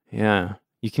into it. Yeah.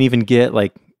 You can even get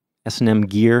like S&M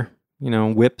gear,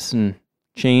 whips and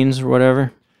chains or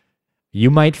whatever.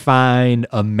 You might find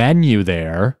a menu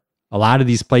there. A lot of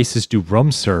these places do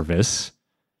room service.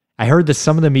 I heard that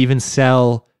some of them even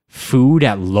sell food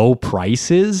at low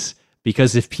prices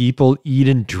because if people eat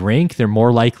and drink, they're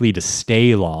more likely to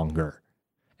stay longer.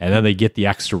 And then they get the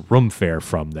extra room fare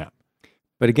from them.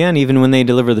 But again, even when they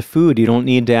deliver the food, you don't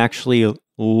need to actually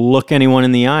look anyone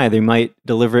in the eye. They might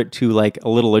deliver it to like a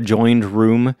little adjoined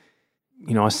room,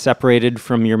 separated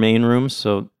from your main room.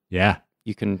 So yeah,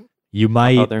 you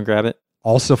might go out there and grab it.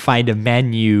 Also find a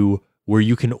menu where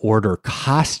you can order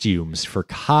costumes for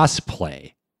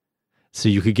cosplay. So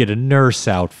you could get a nurse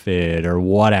outfit or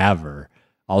whatever,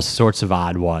 all sorts of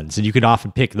odd ones. And you can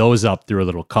often pick those up through a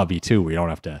little cubby too, where you don't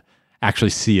have to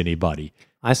actually see anybody.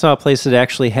 I saw a place that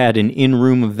actually had an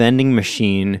in-room vending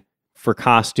machine for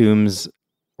costumes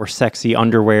or sexy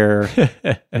underwear,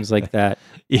 things like that.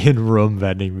 In-room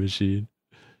vending machine.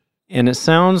 And it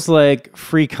sounds like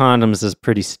free condoms is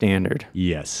pretty standard.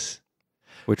 Yes.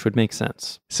 Which would make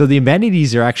sense. So the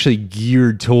amenities are actually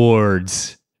geared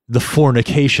towards the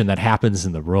fornication that happens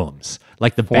in the rooms.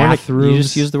 Like the bathrooms. You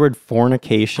just used the word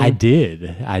fornication? I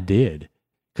did.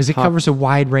 Because it covers a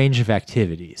wide range of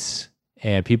activities.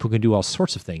 And people can do all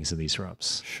sorts of things in these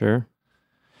rooms. Sure.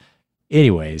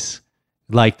 Anyways,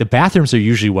 like the bathrooms are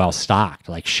usually well stocked.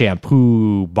 Like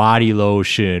shampoo, body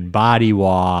lotion, body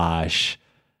wash,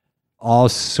 all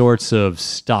sorts of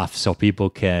stuff so people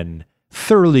can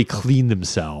thoroughly clean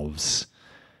themselves.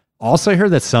 Also, I heard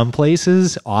that some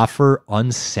places offer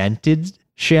unscented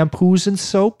shampoos and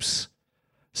soaps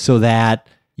so that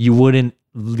you wouldn't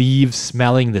leave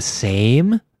smelling the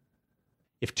same.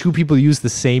 If two people use the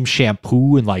same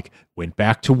shampoo and like went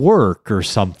back to work or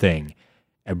something,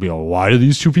 I'd be like, why do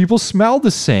these two people smell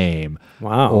the same?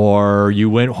 Wow. Or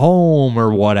you went home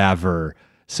or whatever.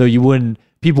 So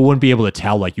people wouldn't be able to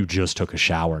tell like you just took a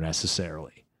shower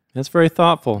necessarily. That's very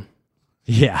thoughtful.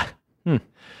 Yeah.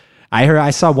 I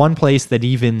saw one place that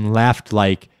even left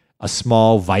like a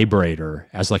small vibrator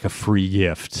as like a free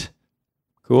gift.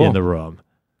 Cool. In the room.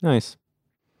 Nice.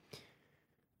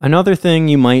 Another thing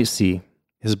you might see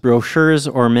is brochures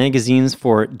or magazines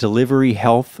for delivery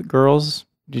health girls.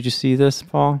 Did you see this,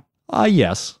 Paul?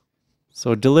 Yes.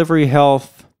 So delivery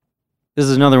health, this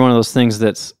is another one of those things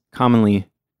that's commonly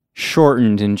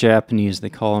shortened in Japanese. They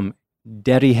call them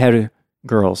deriheru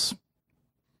girls.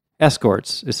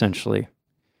 Escorts, essentially.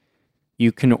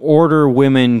 You can order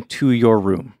women to your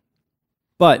room.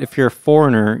 But if you're a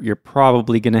foreigner, you're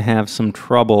probably going to have some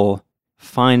trouble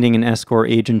finding an escort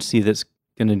agency that's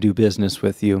going to do business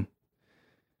with you.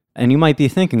 And you might be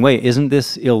thinking, wait, isn't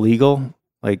this illegal?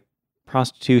 Like,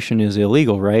 prostitution is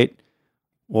illegal, right?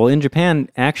 Well, in Japan,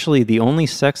 actually, the only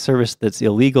sex service that's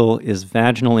illegal is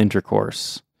vaginal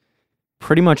intercourse.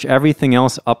 Pretty much everything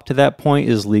else up to that point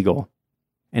is legal.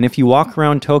 And if you walk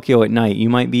around Tokyo at night, you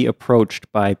might be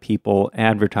approached by people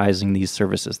advertising these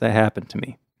services. That happened to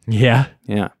me. Yeah?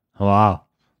 Yeah. Wow.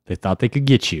 They thought they could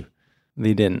get you.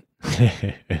 They didn't.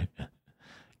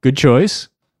 Good choice,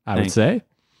 I would say.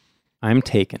 I'm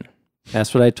taken.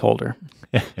 That's what I told her.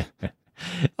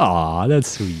 Aw, that's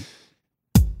sweet.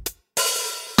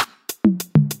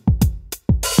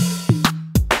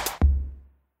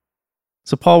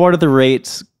 So, Paul, what are the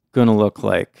rates going to look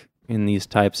like in these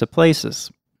types of places?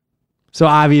 So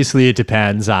obviously it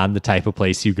depends on the type of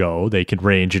place you go. They can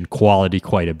range in quality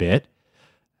quite a bit.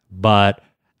 But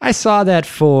I saw that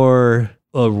for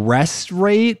a rest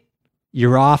rate,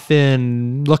 you're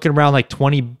often looking around like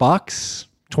 $20,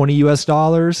 20 US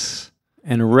dollars.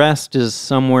 And rest is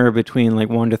somewhere between like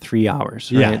 1 to 3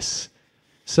 hours, right? Yes.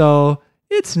 So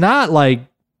it's not like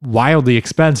wildly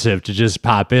expensive to just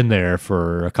pop in there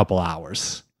for a couple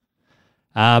hours.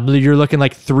 You're looking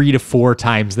like 3 to 4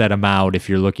 times that amount if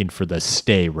you're looking for the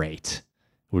stay rate,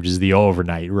 which is the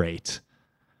overnight rate.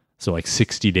 So like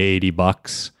 60 to 80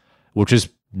 bucks, which is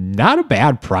not a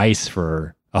bad price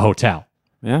for a hotel.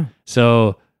 Yeah.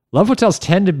 So love hotels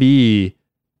tend to be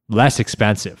less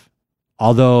expensive,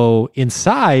 although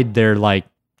inside they're like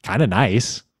kind of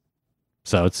nice.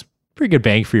 So it's pretty good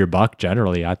bang for your buck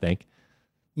generally, I think.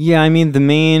 Yeah, I mean, the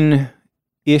main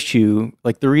issue,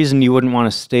 like the reason you wouldn't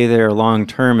want to stay there long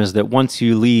term is that once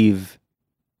you leave,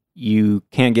 you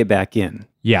can't get back in.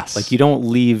 Yes. Like you don't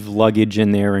leave luggage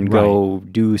in there and go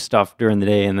do stuff during the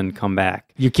day and then come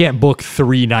back. You can't book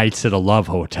 3 nights at a love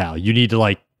hotel. You need to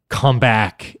like come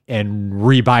back and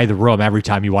rebuy the room every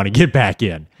time you want to get back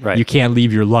in. Right. You can't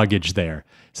leave your luggage there.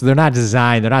 So they're not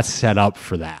set up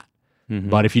for that. Mm-hmm.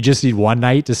 But if you just need one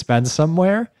night to spend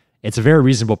somewhere, it's a very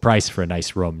reasonable price for a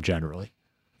nice room generally.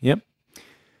 Yep.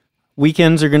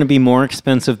 Weekends are going to be more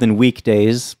expensive than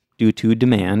weekdays due to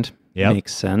demand. Yep.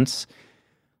 Makes sense.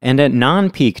 And at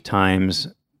non-peak times,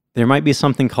 there might be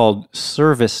something called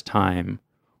service time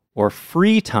or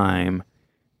free time,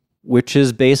 which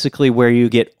is basically where you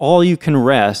get all you can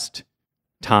rest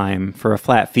time for a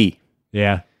flat fee.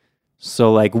 Yeah.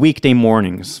 So like weekday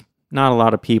mornings, not a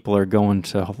lot of people are going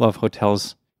to love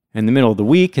hotels in the middle of the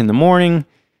week in the morning.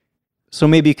 So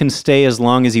maybe you can stay as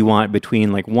long as you want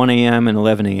between like 1 a.m. and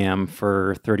 11 a.m.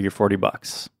 for 30 or 40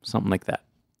 bucks, something like that.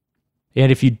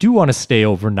 And if you do want to stay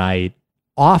overnight,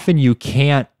 often you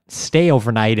can't stay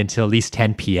overnight until at least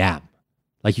 10 p.m.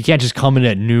 Like you can't just come in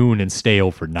at noon and stay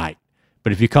overnight.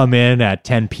 But if you come in at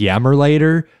 10 p.m. or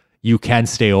later, you can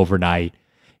stay overnight.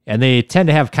 And they tend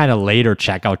to have kind of later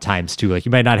checkout times too. Like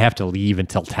you might not have to leave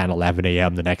until 10, 11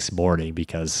 a.m. the next morning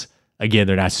because, again,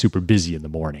 they're not super busy in the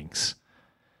mornings.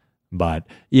 But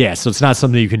yeah, so it's not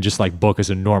something you can just like book as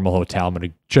a normal hotel. I'm going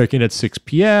to check in at 6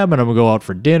 p.m. and I'm going to go out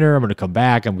for dinner. I'm going to come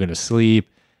back. I'm going to sleep.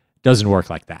 Doesn't work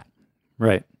like that.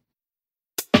 Right.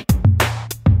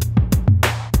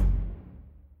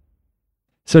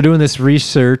 So doing this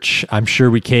research, I'm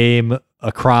sure we came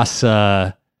across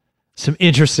some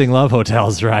interesting love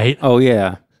hotels, right? Oh,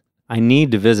 yeah. I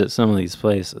need to visit some of these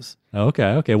places.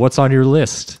 Okay. What's on your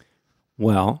list?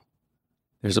 Well,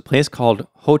 there's a place called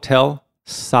Hotel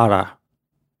Sara.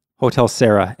 Hotel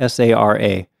Sara,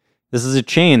 S-A-R-A. This is a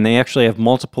chain. They actually have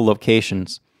multiple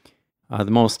locations. The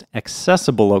most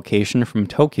accessible location from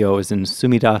Tokyo is in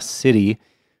Sumida City,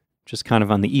 which is kind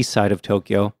of on the east side of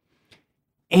Tokyo.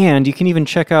 And you can even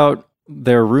check out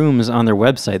their rooms on their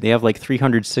website. They have like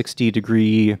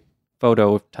 360-degree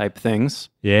photo type things.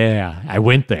 Yeah, I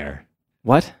went there.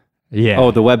 What? Yeah.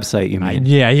 Oh, the website, you mean?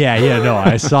 Yeah. No,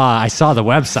 I saw the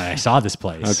website. I saw this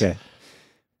place. Okay.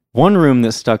 One room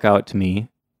that stuck out to me,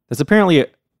 that's apparently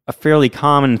a fairly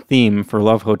common theme for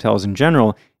love hotels in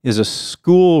general, is a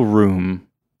school room.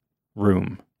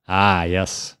 Ah,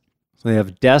 yes. So they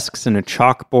have desks and a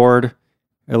chalkboard.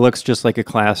 It looks just like a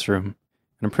classroom.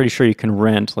 And I'm pretty sure you can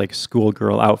rent like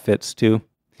schoolgirl outfits too.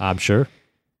 I'm sure.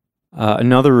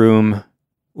 Another room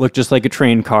looked just like a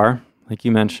train car, like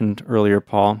you mentioned earlier,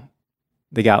 Paul.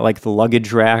 They got like the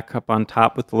luggage rack up on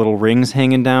top with the little rings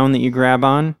hanging down that you grab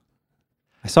on.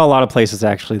 I saw a lot of places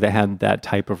actually that had that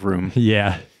type of room.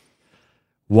 Yeah.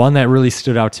 One that really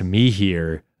stood out to me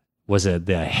here was the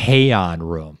Heian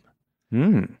room.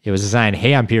 It was designed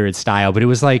Heian period style, but it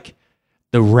was like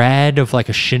the red of like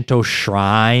a Shinto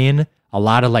shrine, a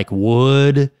lot of like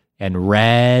wood and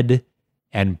red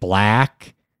and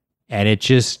black, and it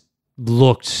just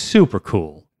looked super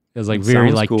cool. It was like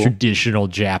very like cool. Traditional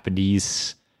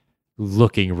Japanese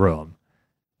looking room.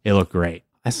 It looked great.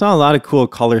 I saw a lot of cool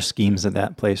color schemes at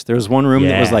that place. There was one room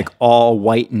that was like all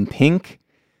white and pink.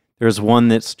 There's one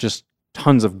that's just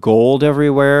tons of gold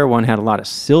everywhere. One had a lot of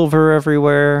silver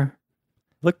everywhere.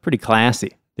 Looked pretty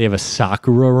classy. They have a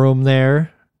Sakura room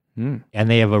there. And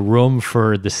they have a room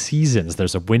for the seasons.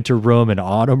 There's a winter room, an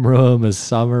autumn room, a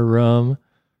summer room.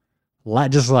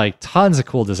 Just like tons of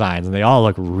cool designs, and they all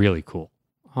look really cool.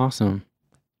 Awesome.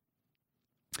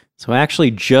 So actually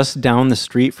just down the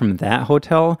street from that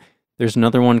hotel, there's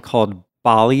another one called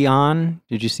Balian.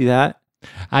 Did you see that?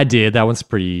 I did. That one's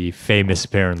pretty famous,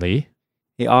 apparently.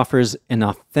 It offers an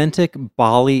authentic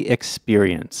Bali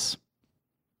experience.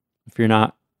 If you're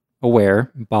not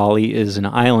aware, Bali is an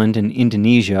island in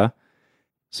Indonesia,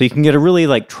 so you can get a really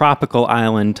like tropical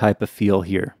island type of feel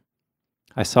here.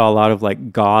 I saw a lot of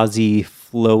like gauzy,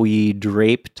 flowy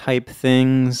drape type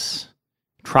things,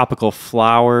 tropical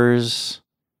flowers.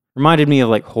 Reminded me of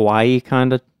like Hawaii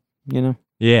kind of, you know?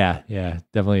 Yeah,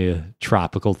 definitely a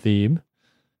tropical theme.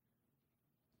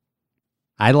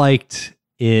 I liked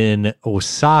in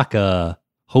Osaka,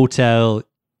 Hotel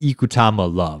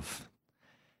Ikutama Love.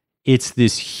 It's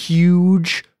this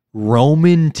huge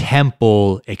Roman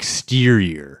temple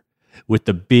exterior with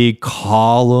the big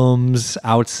columns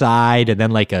outside and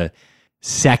then like a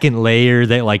second layer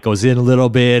that like goes in a little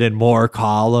bit and more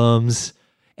columns.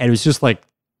 And it was just like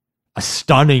a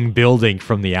stunning building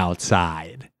from the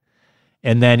outside.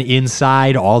 And then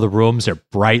inside, all the rooms are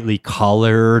brightly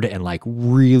colored and like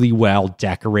really well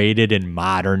decorated in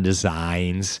modern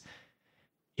designs.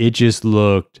 It just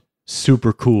looked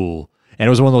super cool. And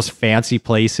it was one of those fancy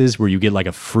places where you get like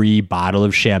a free bottle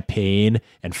of champagne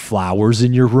and flowers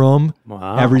in your room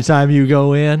every time you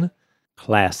go in.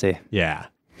 Classy. Yeah.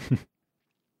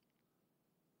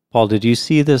 Paul, did you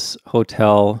see this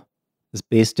hotel? It's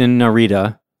based in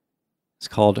Narita. It's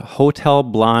called Hotel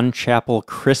Blonde Chapel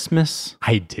Christmas.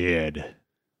 I did.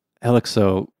 It looks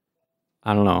so,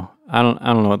 I don't know. I don't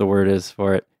know what the word is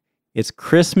for it. It's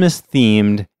Christmas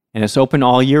themed and it's open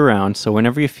all year round. So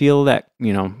whenever you feel that,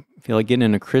 feel like getting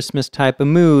in a Christmas type of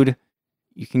mood,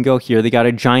 you can go here. They got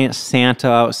a giant Santa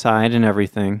outside and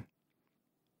everything.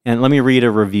 And let me read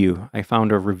a review. I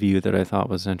found a review that I thought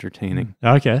was entertaining.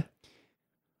 Okay.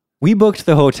 We booked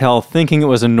the hotel thinking it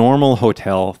was a normal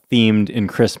hotel themed in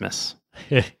Christmas.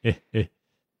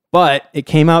 But it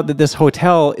came out that this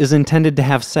hotel is intended to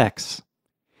have sex.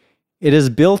 It is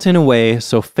built in a way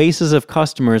so faces of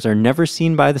customers are never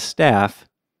seen by the staff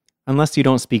unless you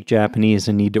don't speak Japanese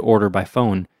and need to order by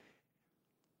phone.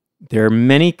 There are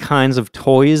many kinds of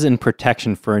toys and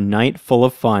protection for a night full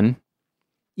of fun,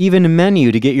 even a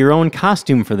menu to get your own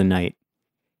costume for the night.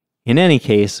 In any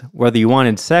case, whether you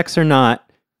wanted sex or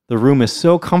not, the room is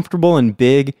so comfortable and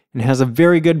big and has a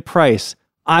very good price.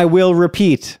 I will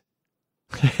repeat.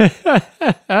 Isn't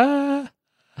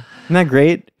that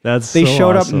great? They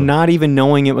showed up not even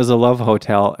knowing it was a love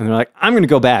hotel, and they're like, I'm going to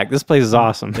go back. This place is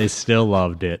awesome. They still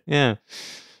loved it. Yeah.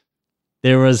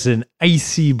 There was an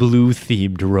icy blue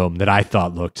themed room that I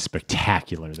thought looked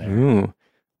spectacular there. Ooh,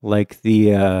 like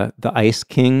the Ice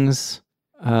Kings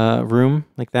room,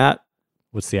 like that.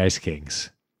 What's the Ice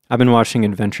Kings? I've been watching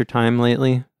Adventure Time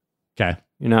lately. Okay.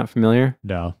 You're not familiar?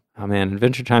 No. Oh man,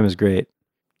 Adventure Time is great.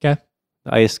 Okay.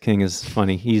 The Ice King is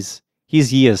funny. He's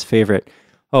Yia's favorite.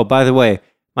 Oh, by the way,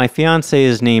 my fiance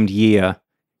is named Yia,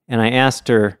 and I asked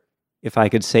her if I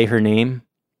could say her name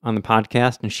on the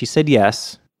podcast, and she said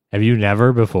yes. Have you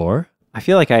never before? I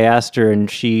feel like I asked her, and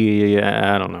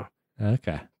I don't know.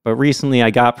 Okay. But recently I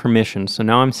got permission, so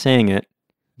now I'm saying it.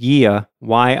 Yia,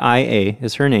 Y-I-A,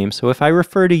 is her name. So if I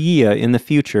refer to Yia in the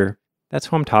future, that's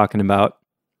who I'm talking about.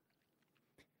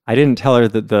 I didn't tell her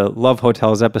that the Love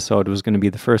Hotels episode was going to be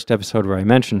the first episode where I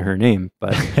mentioned her name,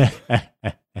 but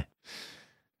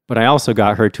but I also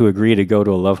got her to agree to go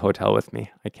to a Love Hotel with me.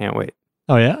 I can't wait.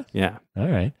 Oh, yeah? Yeah. All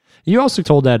right. You also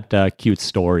told that cute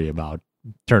story about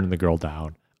turning the girl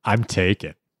down. I'm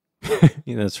taken.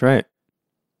 Yeah, that's right.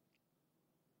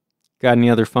 Got any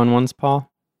other fun ones,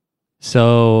 Paul?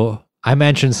 So I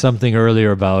mentioned something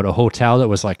earlier about a hotel that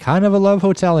was like kind of a love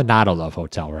hotel and not a love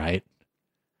hotel, right?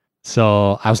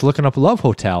 So I was looking up love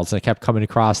hotels and I kept coming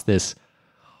across this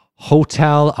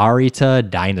Hotel Arita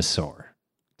Dinosaur.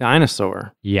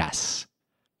 Dinosaur? Yes.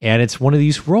 And it's one of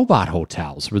these robot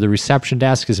hotels where the reception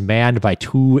desk is manned by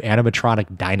two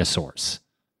animatronic dinosaurs.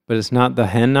 But it's not the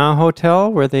Henna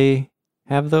Hotel where they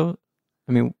have those?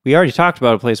 I mean, we already talked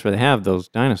about a place where they have those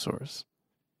dinosaurs.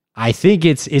 I think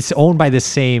it's owned by the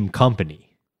same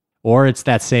company, or it's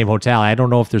that same hotel. I don't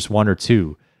know if there's one or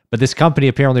two, but this company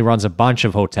apparently runs a bunch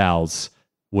of hotels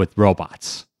with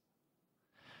robots.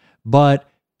 But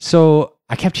so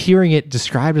I kept hearing it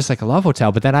described as like a love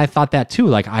hotel, but then I thought that too.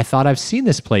 Like I thought I've seen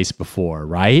this place before,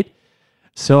 right?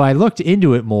 So I looked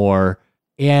into it more,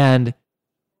 and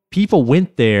people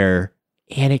went there,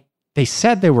 and they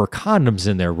said there were condoms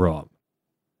in their room,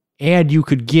 and you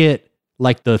could get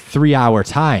like the 3-hour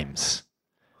times.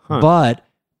 But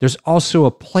there's also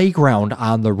a playground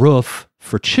on the roof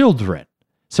for children.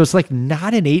 So it's like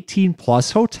not an 18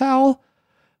 plus hotel,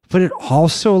 but it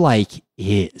also like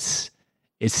is.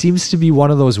 It seems to be one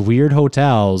of those weird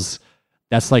hotels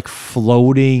that's like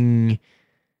floating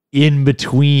in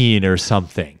between or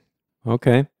something.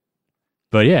 Okay.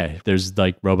 But yeah, there's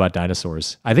like robot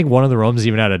dinosaurs. I think one of the rooms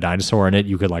even had a dinosaur in it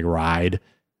you could like ride.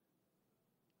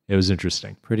 It was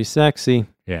interesting. Pretty sexy.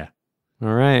 Yeah.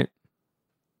 All right.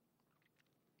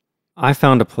 I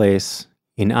found a place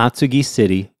in Atsugi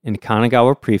City in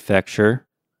Kanagawa Prefecture.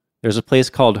 There's a place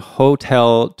called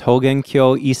Hotel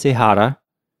Togenkyo Isehara.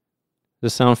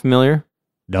 Does this sound familiar?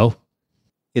 No.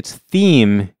 Its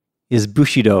theme is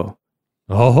Bushido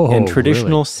and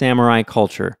traditional samurai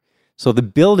culture. So the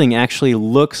building actually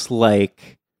almost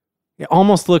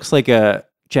looks like a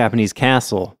Japanese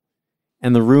castle.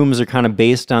 And the rooms are kind of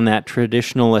based on that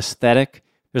traditional aesthetic.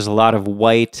 There's a lot of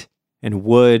white and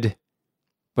wood,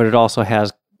 but it also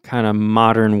has kind of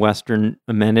modern Western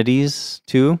amenities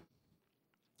too.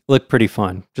 Looked pretty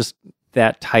fun. Just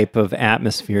that type of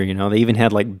atmosphere, you know. They even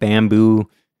had like bamboo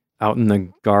out in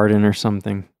the garden or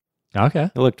something. Okay.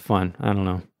 It looked fun. I don't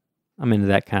know. I'm into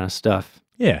that kind of stuff.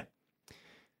 Yeah.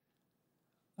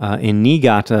 In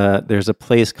Niigata, there's a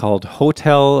place called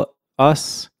Hotel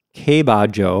Us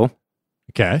Keibajo.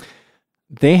 Okay.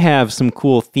 They have some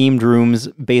cool themed rooms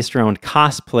based around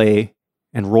cosplay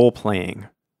and role-playing.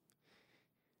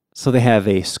 So they have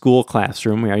a school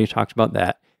classroom. We already talked about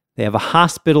that. They have a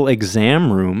hospital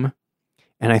exam room.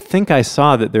 And I think I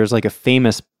saw that there's like a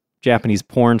famous Japanese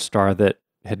porn star that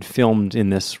had filmed in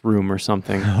this room or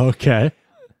something. Okay.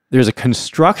 There's a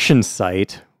construction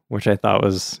site, which I thought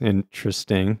was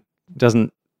interesting. It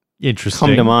doesn't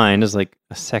come to mind as like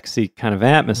a sexy kind of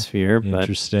atmosphere.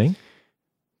 Interesting. But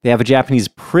they have a Japanese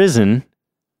prison.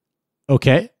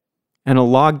 Okay. And a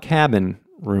log cabin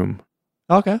room.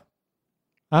 Okay.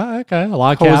 Okay. A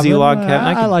log Cozy cabin. Log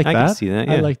cabin. I like that. I can see that.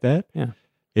 Yeah. I like that. Yeah.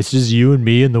 It's just you and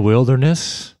me in the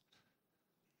wilderness.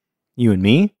 You and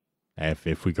me?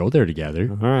 If we go there together.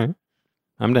 All right.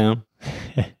 I'm down.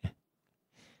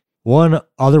 One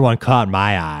other one caught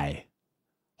my eye.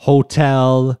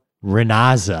 Hotel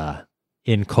Renaza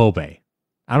in Kobe.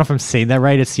 I don't know if I'm saying that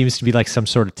right. It seems to be like some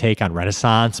sort of take on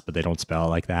Renaissance, but they don't spell it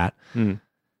like that.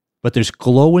 But there's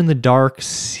glow-in-the-dark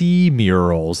sea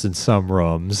murals in some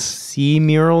rooms. Sea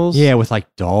murals? Yeah, with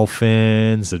like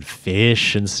dolphins and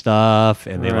fish and stuff.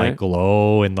 And they All right. like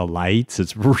glow in the lights.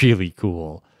 It's really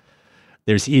cool.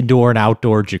 There's indoor and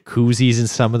outdoor jacuzzis in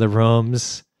some of the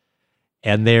rooms.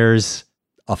 And there's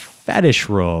a fetish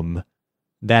room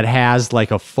that has like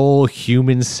a full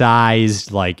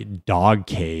human-sized like dog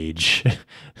cage,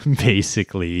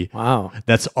 basically. Wow.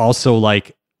 That's also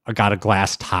like got a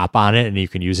glass top on it, and you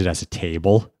can use it as a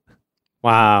table.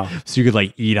 Wow. So you could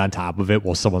like eat on top of it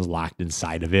while someone's locked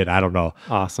inside of it. I don't know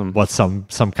Awesome. what some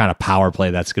kind of power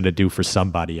play that's going to do for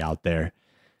somebody out there.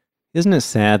 Isn't it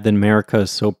sad that America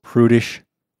is so prudish?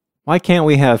 Why can't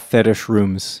we have fetish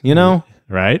rooms, you know?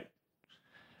 Right?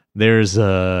 There's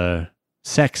a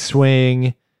sex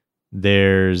swing.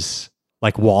 There's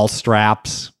like wall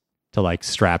straps to like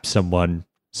strap someone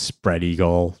spread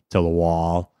eagle to the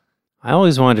wall. I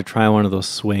always wanted to try one of those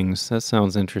swings. That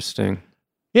sounds interesting.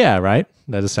 Yeah, right?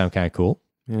 That does sound kind of cool.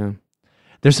 Yeah.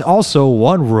 There's also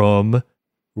one room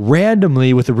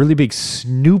randomly with a really big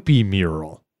Snoopy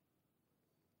mural.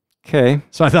 Okay.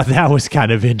 So I thought that was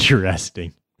kind of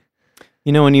interesting.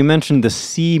 You know, when you mentioned the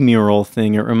sea mural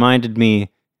thing, it reminded me,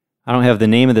 I don't have the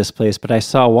name of this place, but I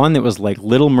saw one that was like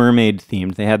Little Mermaid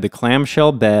themed. They had the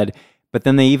clamshell bed, but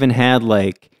then they even had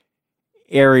like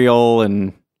Ariel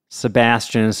and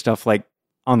Sebastian and stuff like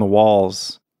on the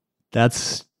walls.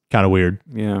 That's kind of weird.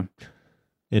 Yeah.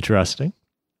 Interesting.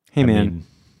 Hey, I man. mean,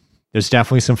 there's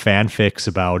definitely some fanfics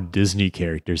about Disney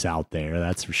characters out there.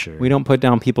 That's for sure. We don't put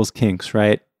down people's kinks,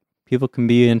 right? People can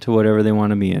be into whatever they want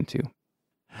to be into.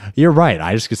 You're right.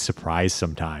 I just get surprised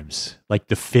sometimes. Like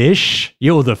the fish.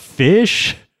 The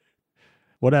fish.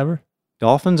 Whatever.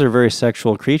 Dolphins are very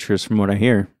sexual creatures from what I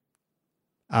hear.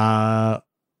 I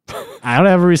don't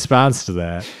have a response to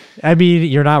that. I mean,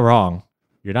 you're not wrong.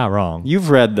 You're not wrong. You've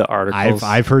read the articles.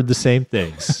 I've heard the same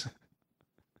things.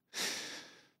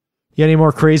 You got any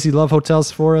more crazy love hotels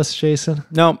for us, Jason?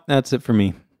 No, that's it for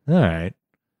me. All right.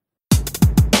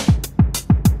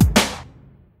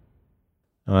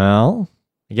 Well,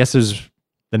 I guess there's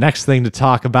the next thing to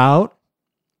talk about.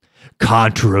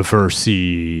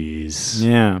 Controversies.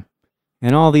 Yeah.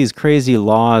 And all these crazy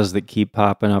laws that keep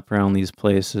popping up around these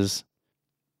places.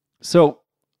 So,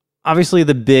 obviously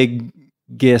the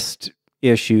biggest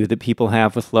issue that people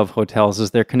have with love hotels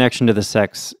is their connection to the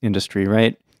sex industry,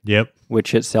 right? Yep.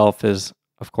 Which itself is,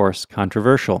 of course,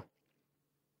 controversial.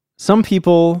 Some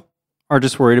people are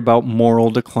just worried about moral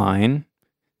decline.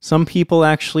 Some people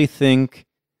actually think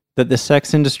that the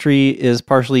sex industry is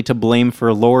partially to blame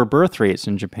for lower birth rates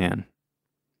in Japan.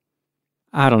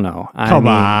 I don't know.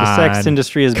 The sex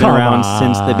industry has been around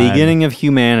since the beginning of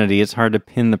humanity. It's hard to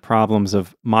pin the problems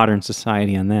of modern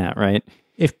society on that, right?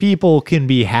 If people can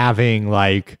be having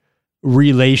like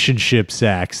relationship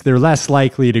sex, they're less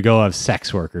likely to go have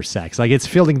sex worker sex. Like it's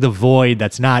filling the void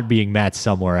that's not being met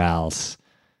somewhere else.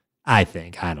 I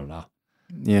think. I don't know.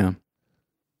 Yeah.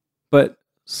 But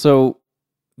so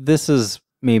this is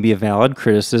maybe a valid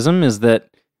criticism, is that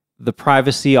the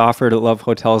privacy offered at love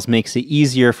hotels makes it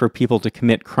easier for people to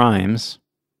commit crimes,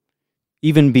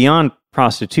 even beyond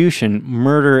prostitution,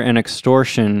 murder and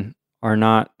extortion are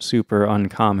not super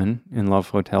uncommon in love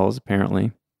hotels,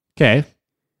 apparently. Okay.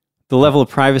 The level of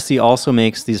privacy also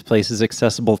makes these places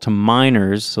accessible to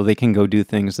minors, so they can go do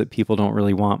things that people don't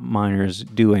really want minors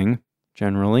doing,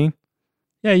 generally.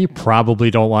 Yeah, you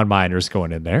probably don't want minors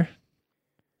going in there.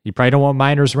 You probably don't want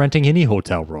minors renting any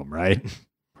hotel room, right?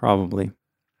 Probably.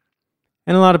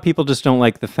 And a lot of people just don't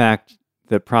like the fact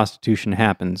that prostitution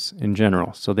happens in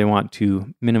general, so they want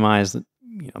to minimize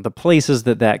the places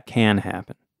that can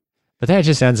happen. But that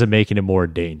just ends up making it more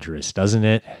dangerous, doesn't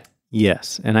it?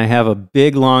 Yes, and I have a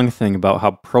big, long thing about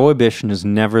how prohibition is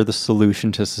never the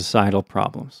solution to societal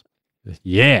problems.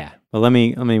 Yeah. But let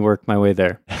me work my way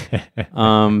there.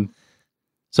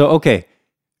 Okay.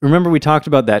 Remember we talked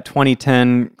about that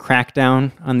 2010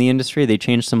 crackdown on the industry? They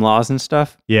changed some laws and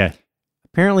stuff? Yeah.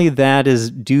 Apparently that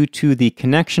is due to the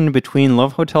connection between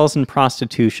love hotels and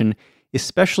prostitution,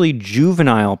 especially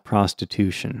juvenile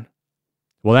prostitution.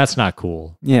 Well, that's not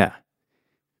cool. Yeah.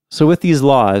 So with these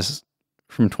laws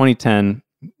from 2010,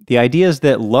 the idea is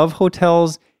that love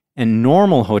hotels and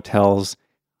normal hotels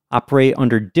operate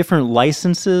under different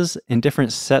licenses and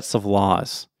different sets of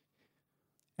laws.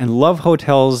 And love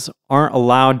hotels aren't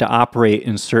allowed to operate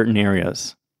in certain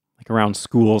areas, like around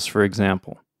schools, for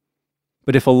example.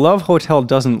 But if a love hotel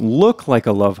doesn't look like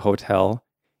a love hotel,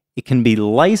 it can be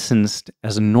licensed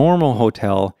as a normal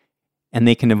hotel, and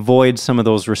they can avoid some of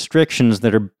those restrictions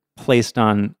that are placed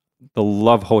on the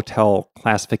love hotel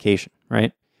classification,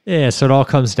 right? Yeah, so it all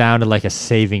comes down to like a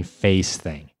saving face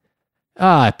thing.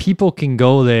 People can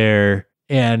go there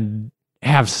and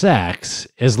have sex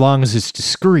as long as it's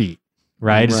discreet,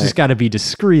 right? It's just got to be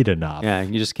discreet enough. Yeah,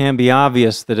 you just can't be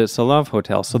obvious that it's a love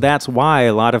hotel. So that's why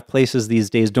a lot of places these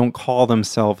days don't call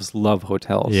themselves love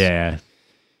hotels. Yeah.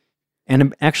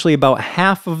 And actually about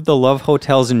half of the love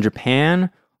hotels in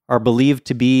Japan are believed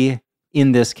to be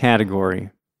in this category,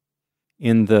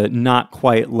 in the not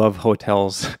quite love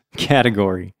hotels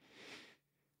category.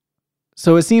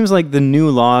 So it seems like the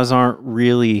new laws aren't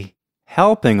really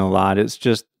helping a lot. It's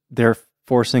just they're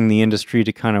forcing the industry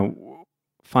to kind of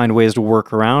find ways to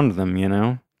work around them, you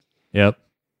know? Yep.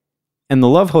 And the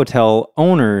love hotel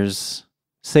owners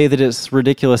say that it's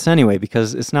ridiculous anyway,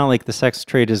 because it's not like the sex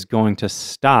trade is going to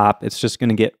stop. It's just going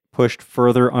to get pushed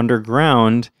further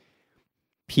underground.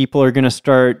 People are going to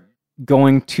start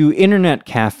going to internet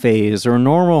cafes or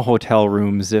normal hotel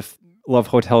rooms if love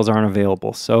hotels aren't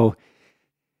available. So,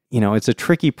 it's a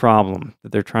tricky problem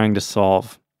that they're trying to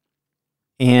solve.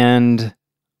 And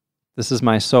this is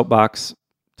my soapbox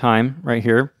time right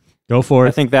here. Go for it.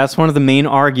 I think that's one of the main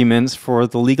arguments for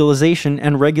the legalization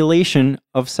and regulation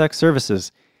of sex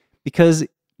services, because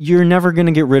you're never going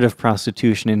to get rid of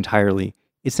prostitution entirely.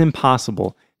 It's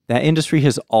impossible. That industry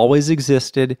has always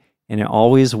existed and it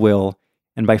always will.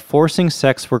 And by forcing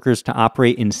sex workers to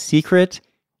operate in secret,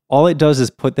 all it does is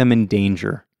put them in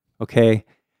danger. Okay?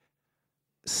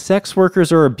 Sex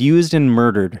workers are abused and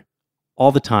murdered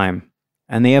all the time,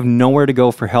 and they have nowhere to go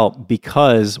for help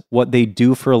because what they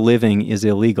do for a living is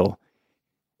illegal.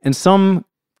 And some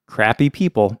crappy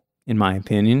people, in my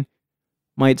opinion,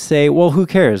 might say, well, who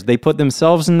cares? They put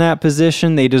themselves in that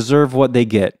position. They deserve what they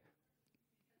get.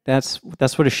 That's what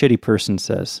a shitty person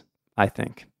says, I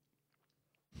think.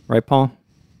 Right, Paul?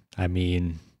 I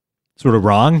mean, that's what a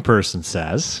wrong person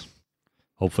says.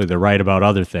 Hopefully they're right about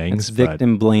other things. It's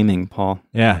victim blaming, Paul.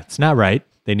 Yeah, it's not right.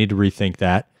 They need to rethink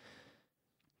that.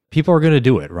 People are going to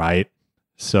do it, right?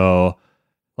 So,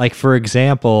 like, for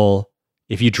example,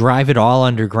 if you drive it all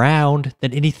underground,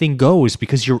 then anything goes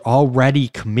because you're already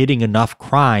committing enough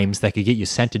crimes that could get you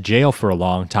sent to jail for a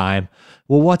long time.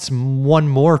 Well, what's one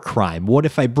more crime? What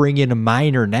if I bring in a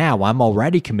minor now? I'm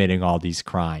already committing all these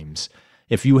crimes.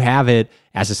 If you have it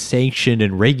as a sanctioned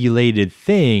and regulated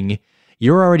thing,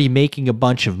 you're already making a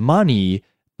bunch of money.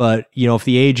 But, if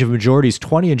the age of majority is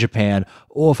 20 in Japan,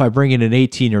 if I bring in an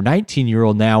 18 or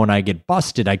 19-year-old now and I get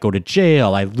busted, I go to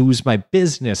jail, I lose my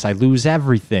business, I lose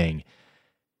everything.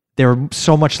 They're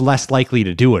so much less likely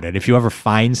to do it. And if you ever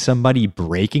find somebody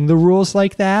breaking the rules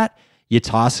like that, you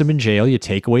toss them in jail, you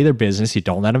take away their business, you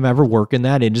don't let them ever work in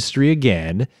that industry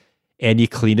again, and you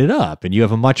clean it up. And you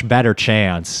have a much better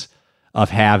chance of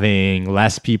having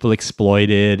less people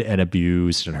exploited and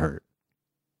abused and hurt,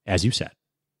 as you said.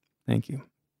 Thank you.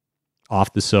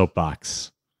 Off the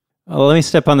soapbox. Well, let me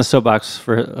step on the soapbox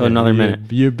for another minute.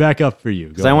 You're back up for you.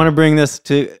 Because I want to bring this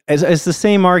to, as the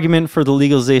same argument for the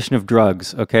legalization of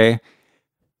drugs, okay?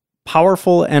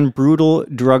 Powerful and brutal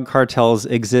drug cartels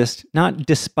exist not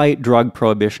despite drug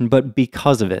prohibition, but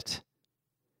because of it.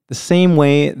 The same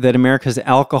way that America's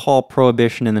alcohol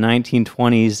prohibition in the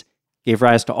 1920s gave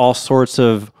rise to all sorts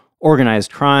of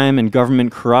organized crime and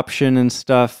government corruption and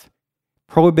stuff.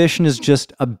 Prohibition is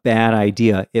just a bad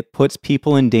idea. It puts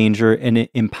people in danger and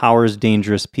it empowers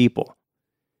dangerous people.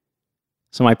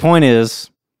 So my point is,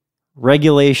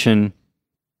 regulation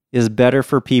is better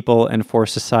for people and for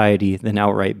society than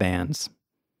outright bans.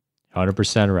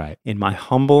 100% right. In my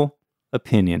humble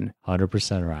opinion.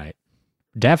 100% right.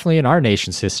 Definitely in our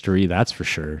nation's history, that's for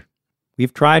sure.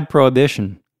 We've tried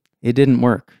prohibition. It didn't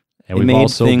work. And we've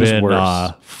also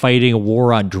been fighting a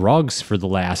war on drugs for the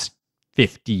last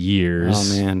 50 years.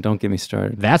 Oh man, don't get me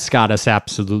started. That's got us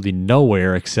absolutely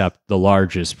nowhere except the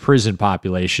largest prison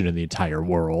population in the entire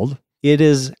world. It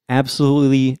is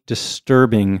absolutely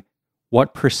disturbing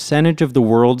what percentage of the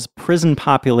world's prison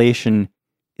population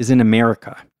is in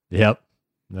America. Yep.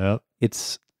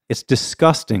 It's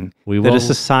disgusting that a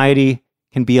society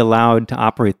can be allowed to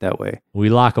operate that way. We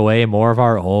lock away more of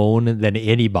our own than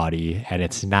anybody, and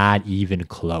it's not even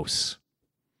close.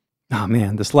 Oh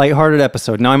man, this lighthearted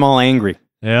episode. Now I'm all angry.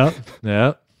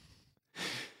 Yep.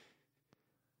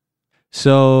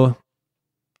 So,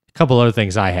 a couple other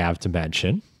things I have to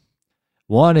mention.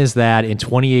 One is that in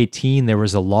 2018, there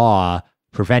was a law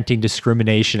preventing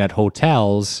discrimination at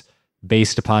hotels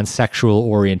based upon sexual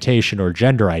orientation or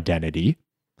gender identity.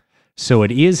 So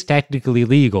it is technically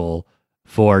legal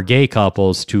for gay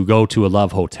couples to go to a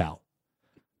love hotel.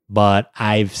 But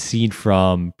I've seen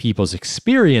from people's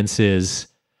experiences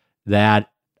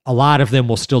that a lot of them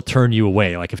will still turn you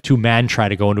away. Like if two men try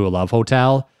to go into a love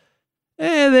hotel,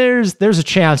 there's a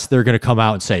chance they're going to come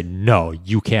out and say, no,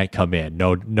 you can't come in.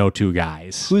 No two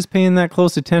guys. Who's paying that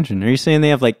close attention? Are you saying they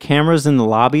have like cameras in the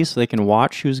lobby so they can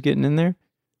watch who's getting in there?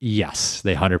 Yes,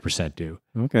 they 100% do.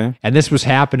 Okay. And this was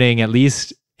happening, at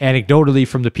least anecdotally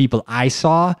from the people I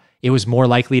saw, it was more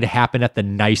likely to happen at the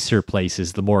nicer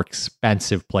places, the more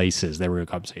expensive places. They were going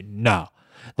to come say, no.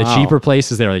 The cheaper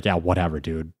places, they're like, yeah, whatever,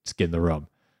 dude. Just get in the room.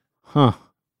 Huh.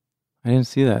 I didn't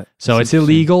see that. So it's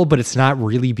illegal, but it's not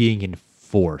really being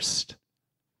enforced.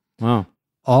 Wow.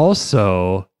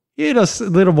 Also, in a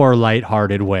little more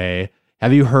lighthearted way,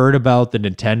 have you heard about the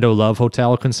Nintendo Love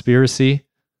Hotel conspiracy?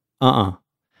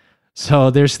 So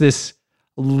there's this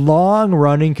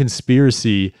long-running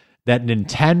conspiracy that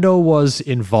Nintendo was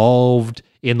involved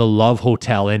in the love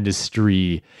hotel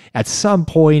industry at some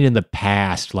point in the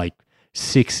past, like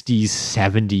 60s,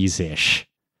 70s-ish.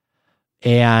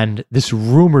 And this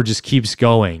rumor just keeps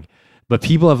going. But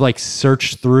people have like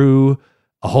searched through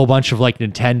a whole bunch of like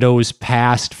Nintendo's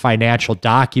past financial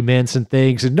documents and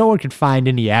things, and no one could find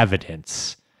any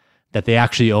evidence that they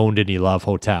actually owned any love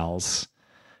hotels.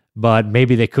 But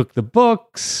maybe they cooked the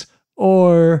books,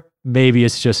 or maybe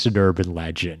it's just an urban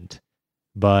legend.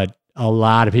 But a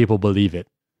lot of people believe it.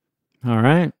 All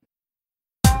right.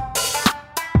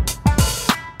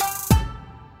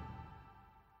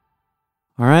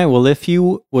 All right, well, if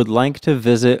you would like to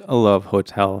visit a love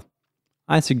hotel,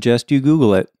 I suggest you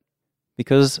Google it,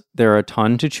 because there are a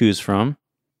ton to choose from,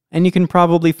 and you can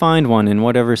probably find one in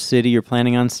whatever city you're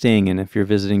planning on staying in if you're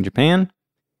visiting Japan.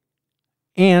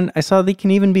 And I saw they can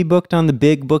even be booked on the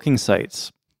big booking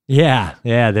sites. Yeah,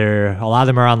 a lot of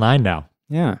them are online now.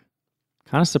 Yeah.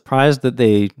 Kind of surprised that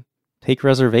they take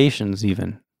reservations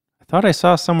even. I thought I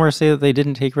saw somewhere say that they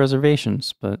didn't take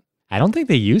reservations, but I don't think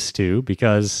they used to,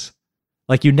 because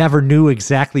like you never knew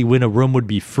exactly when a room would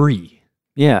be free.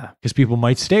 Yeah. Because people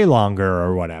might stay longer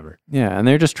or whatever. Yeah, and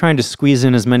they're just trying to squeeze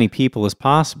in as many people as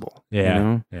possible. Yeah, you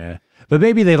know? Yeah. But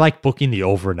maybe they like booking the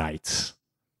overnights.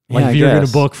 Like Yeah, if I you're going to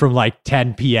guess. book from like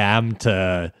 10 p.m.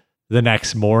 to the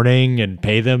next morning and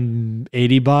pay them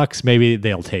 $80, maybe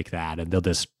they'll take that and they'll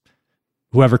just,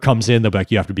 whoever comes in, they'll be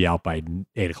like, you have to be out by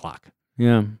 8 o'clock.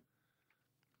 Yeah.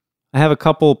 I have a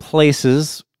couple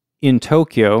places in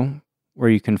Tokyo where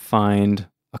you can find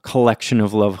a collection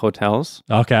of love hotels.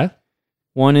 Okay.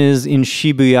 One is in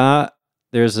Shibuya.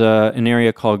 There's an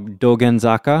area called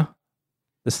Dogenzaka.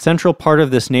 The central part of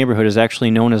this neighborhood is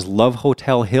actually known as Love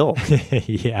Hotel Hill.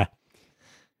 Yeah.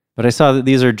 But I saw that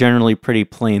these are generally pretty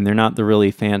plain. They're not the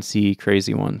really fancy,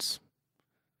 crazy ones.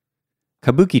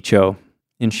 Kabukicho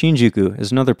in Shinjuku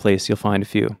is another place you'll find a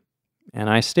few. And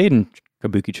I stayed in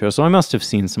Kabukicho, so I must have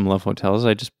seen some love hotels.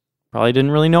 I just probably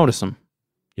didn't really notice them.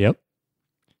 Yep.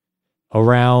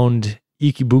 Around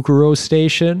Ikebukuro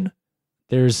Station,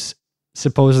 there's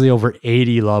supposedly over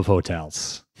 80 love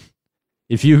hotels.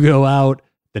 If you go out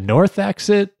the north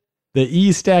exit, the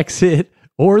east exit,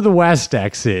 or the west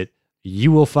exit,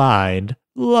 you will find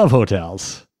love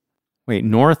hotels. Wait,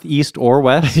 north, east, or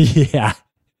west? Yeah.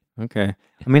 Okay.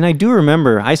 I mean, I do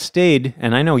remember I stayed,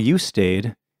 and I know you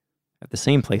stayed at the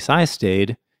same place I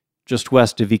stayed, just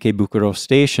west of Ikebukuro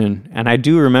Station, and I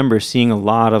do remember seeing a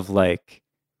lot of like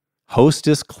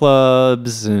hostess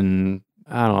clubs and,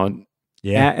 I don't know,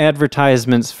 Yeah.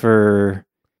 advertisements for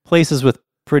places with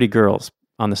pretty girls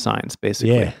on the signs,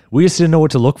 basically. Yeah. We just didn't know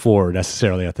what to look for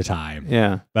necessarily at the time.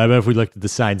 Yeah. But I bet if we looked at the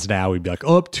signs now, we'd be like,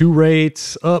 oh, 2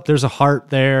 rates. Oh, there's a heart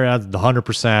there. That's the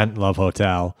 100% Love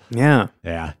Hotel. Yeah.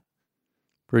 Yeah.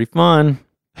 Pretty fun.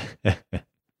 Well,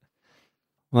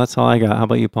 that's all I got. How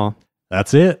about you, Paul?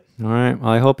 That's it. All right.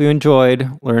 Well, I hope you enjoyed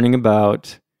learning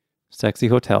about sexy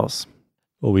hotels.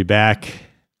 We'll be back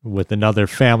with another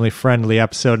family-friendly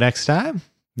episode next time.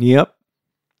 Yep.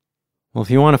 Well,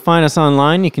 if you want to find us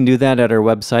online, you can do that at our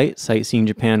website,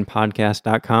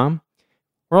 sightseeingjapanpodcast.com.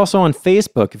 We're also on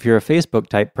Facebook if you're a Facebook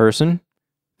type person,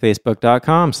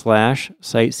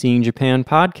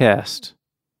 facebook.com/sightseeingjapanpodcast.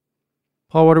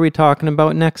 Paul, what are we talking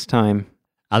about next time?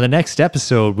 On the next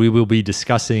episode, we will be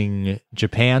discussing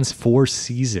Japan's 4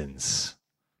 seasons.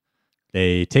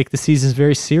 They take the seasons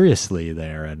very seriously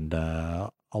there, and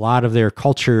a lot of their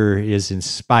culture is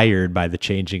inspired by the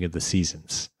changing of the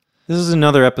seasons. This is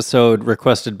another episode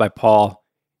requested by Paul,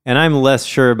 and I'm less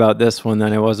sure about this one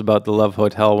than I was about the Love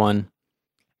Hotel one.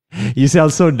 You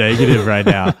sound so negative right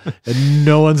now, and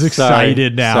no one's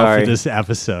excited now Sorry. for this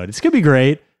episode. It's going to be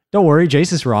great. Don't worry,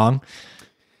 Jace is wrong.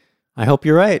 I hope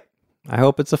you're right. I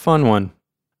hope it's a fun one.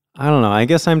 I don't know. I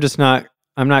guess I'm not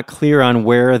clear on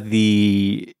where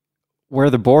the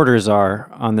borders are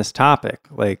on this topic.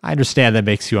 Like, I understand that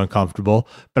makes you uncomfortable,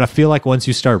 but I feel like once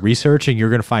you start researching,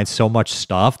 you're going to find so much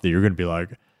stuff that you're going to be like,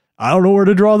 I don't know where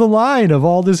to draw the line of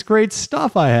all this great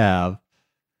stuff I have.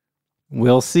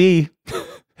 we'll see.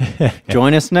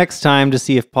 Join us next time to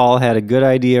see if Paul had a good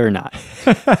idea or not.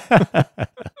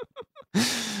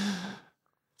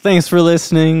 Thanks for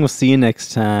listening. We'll see you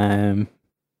next time.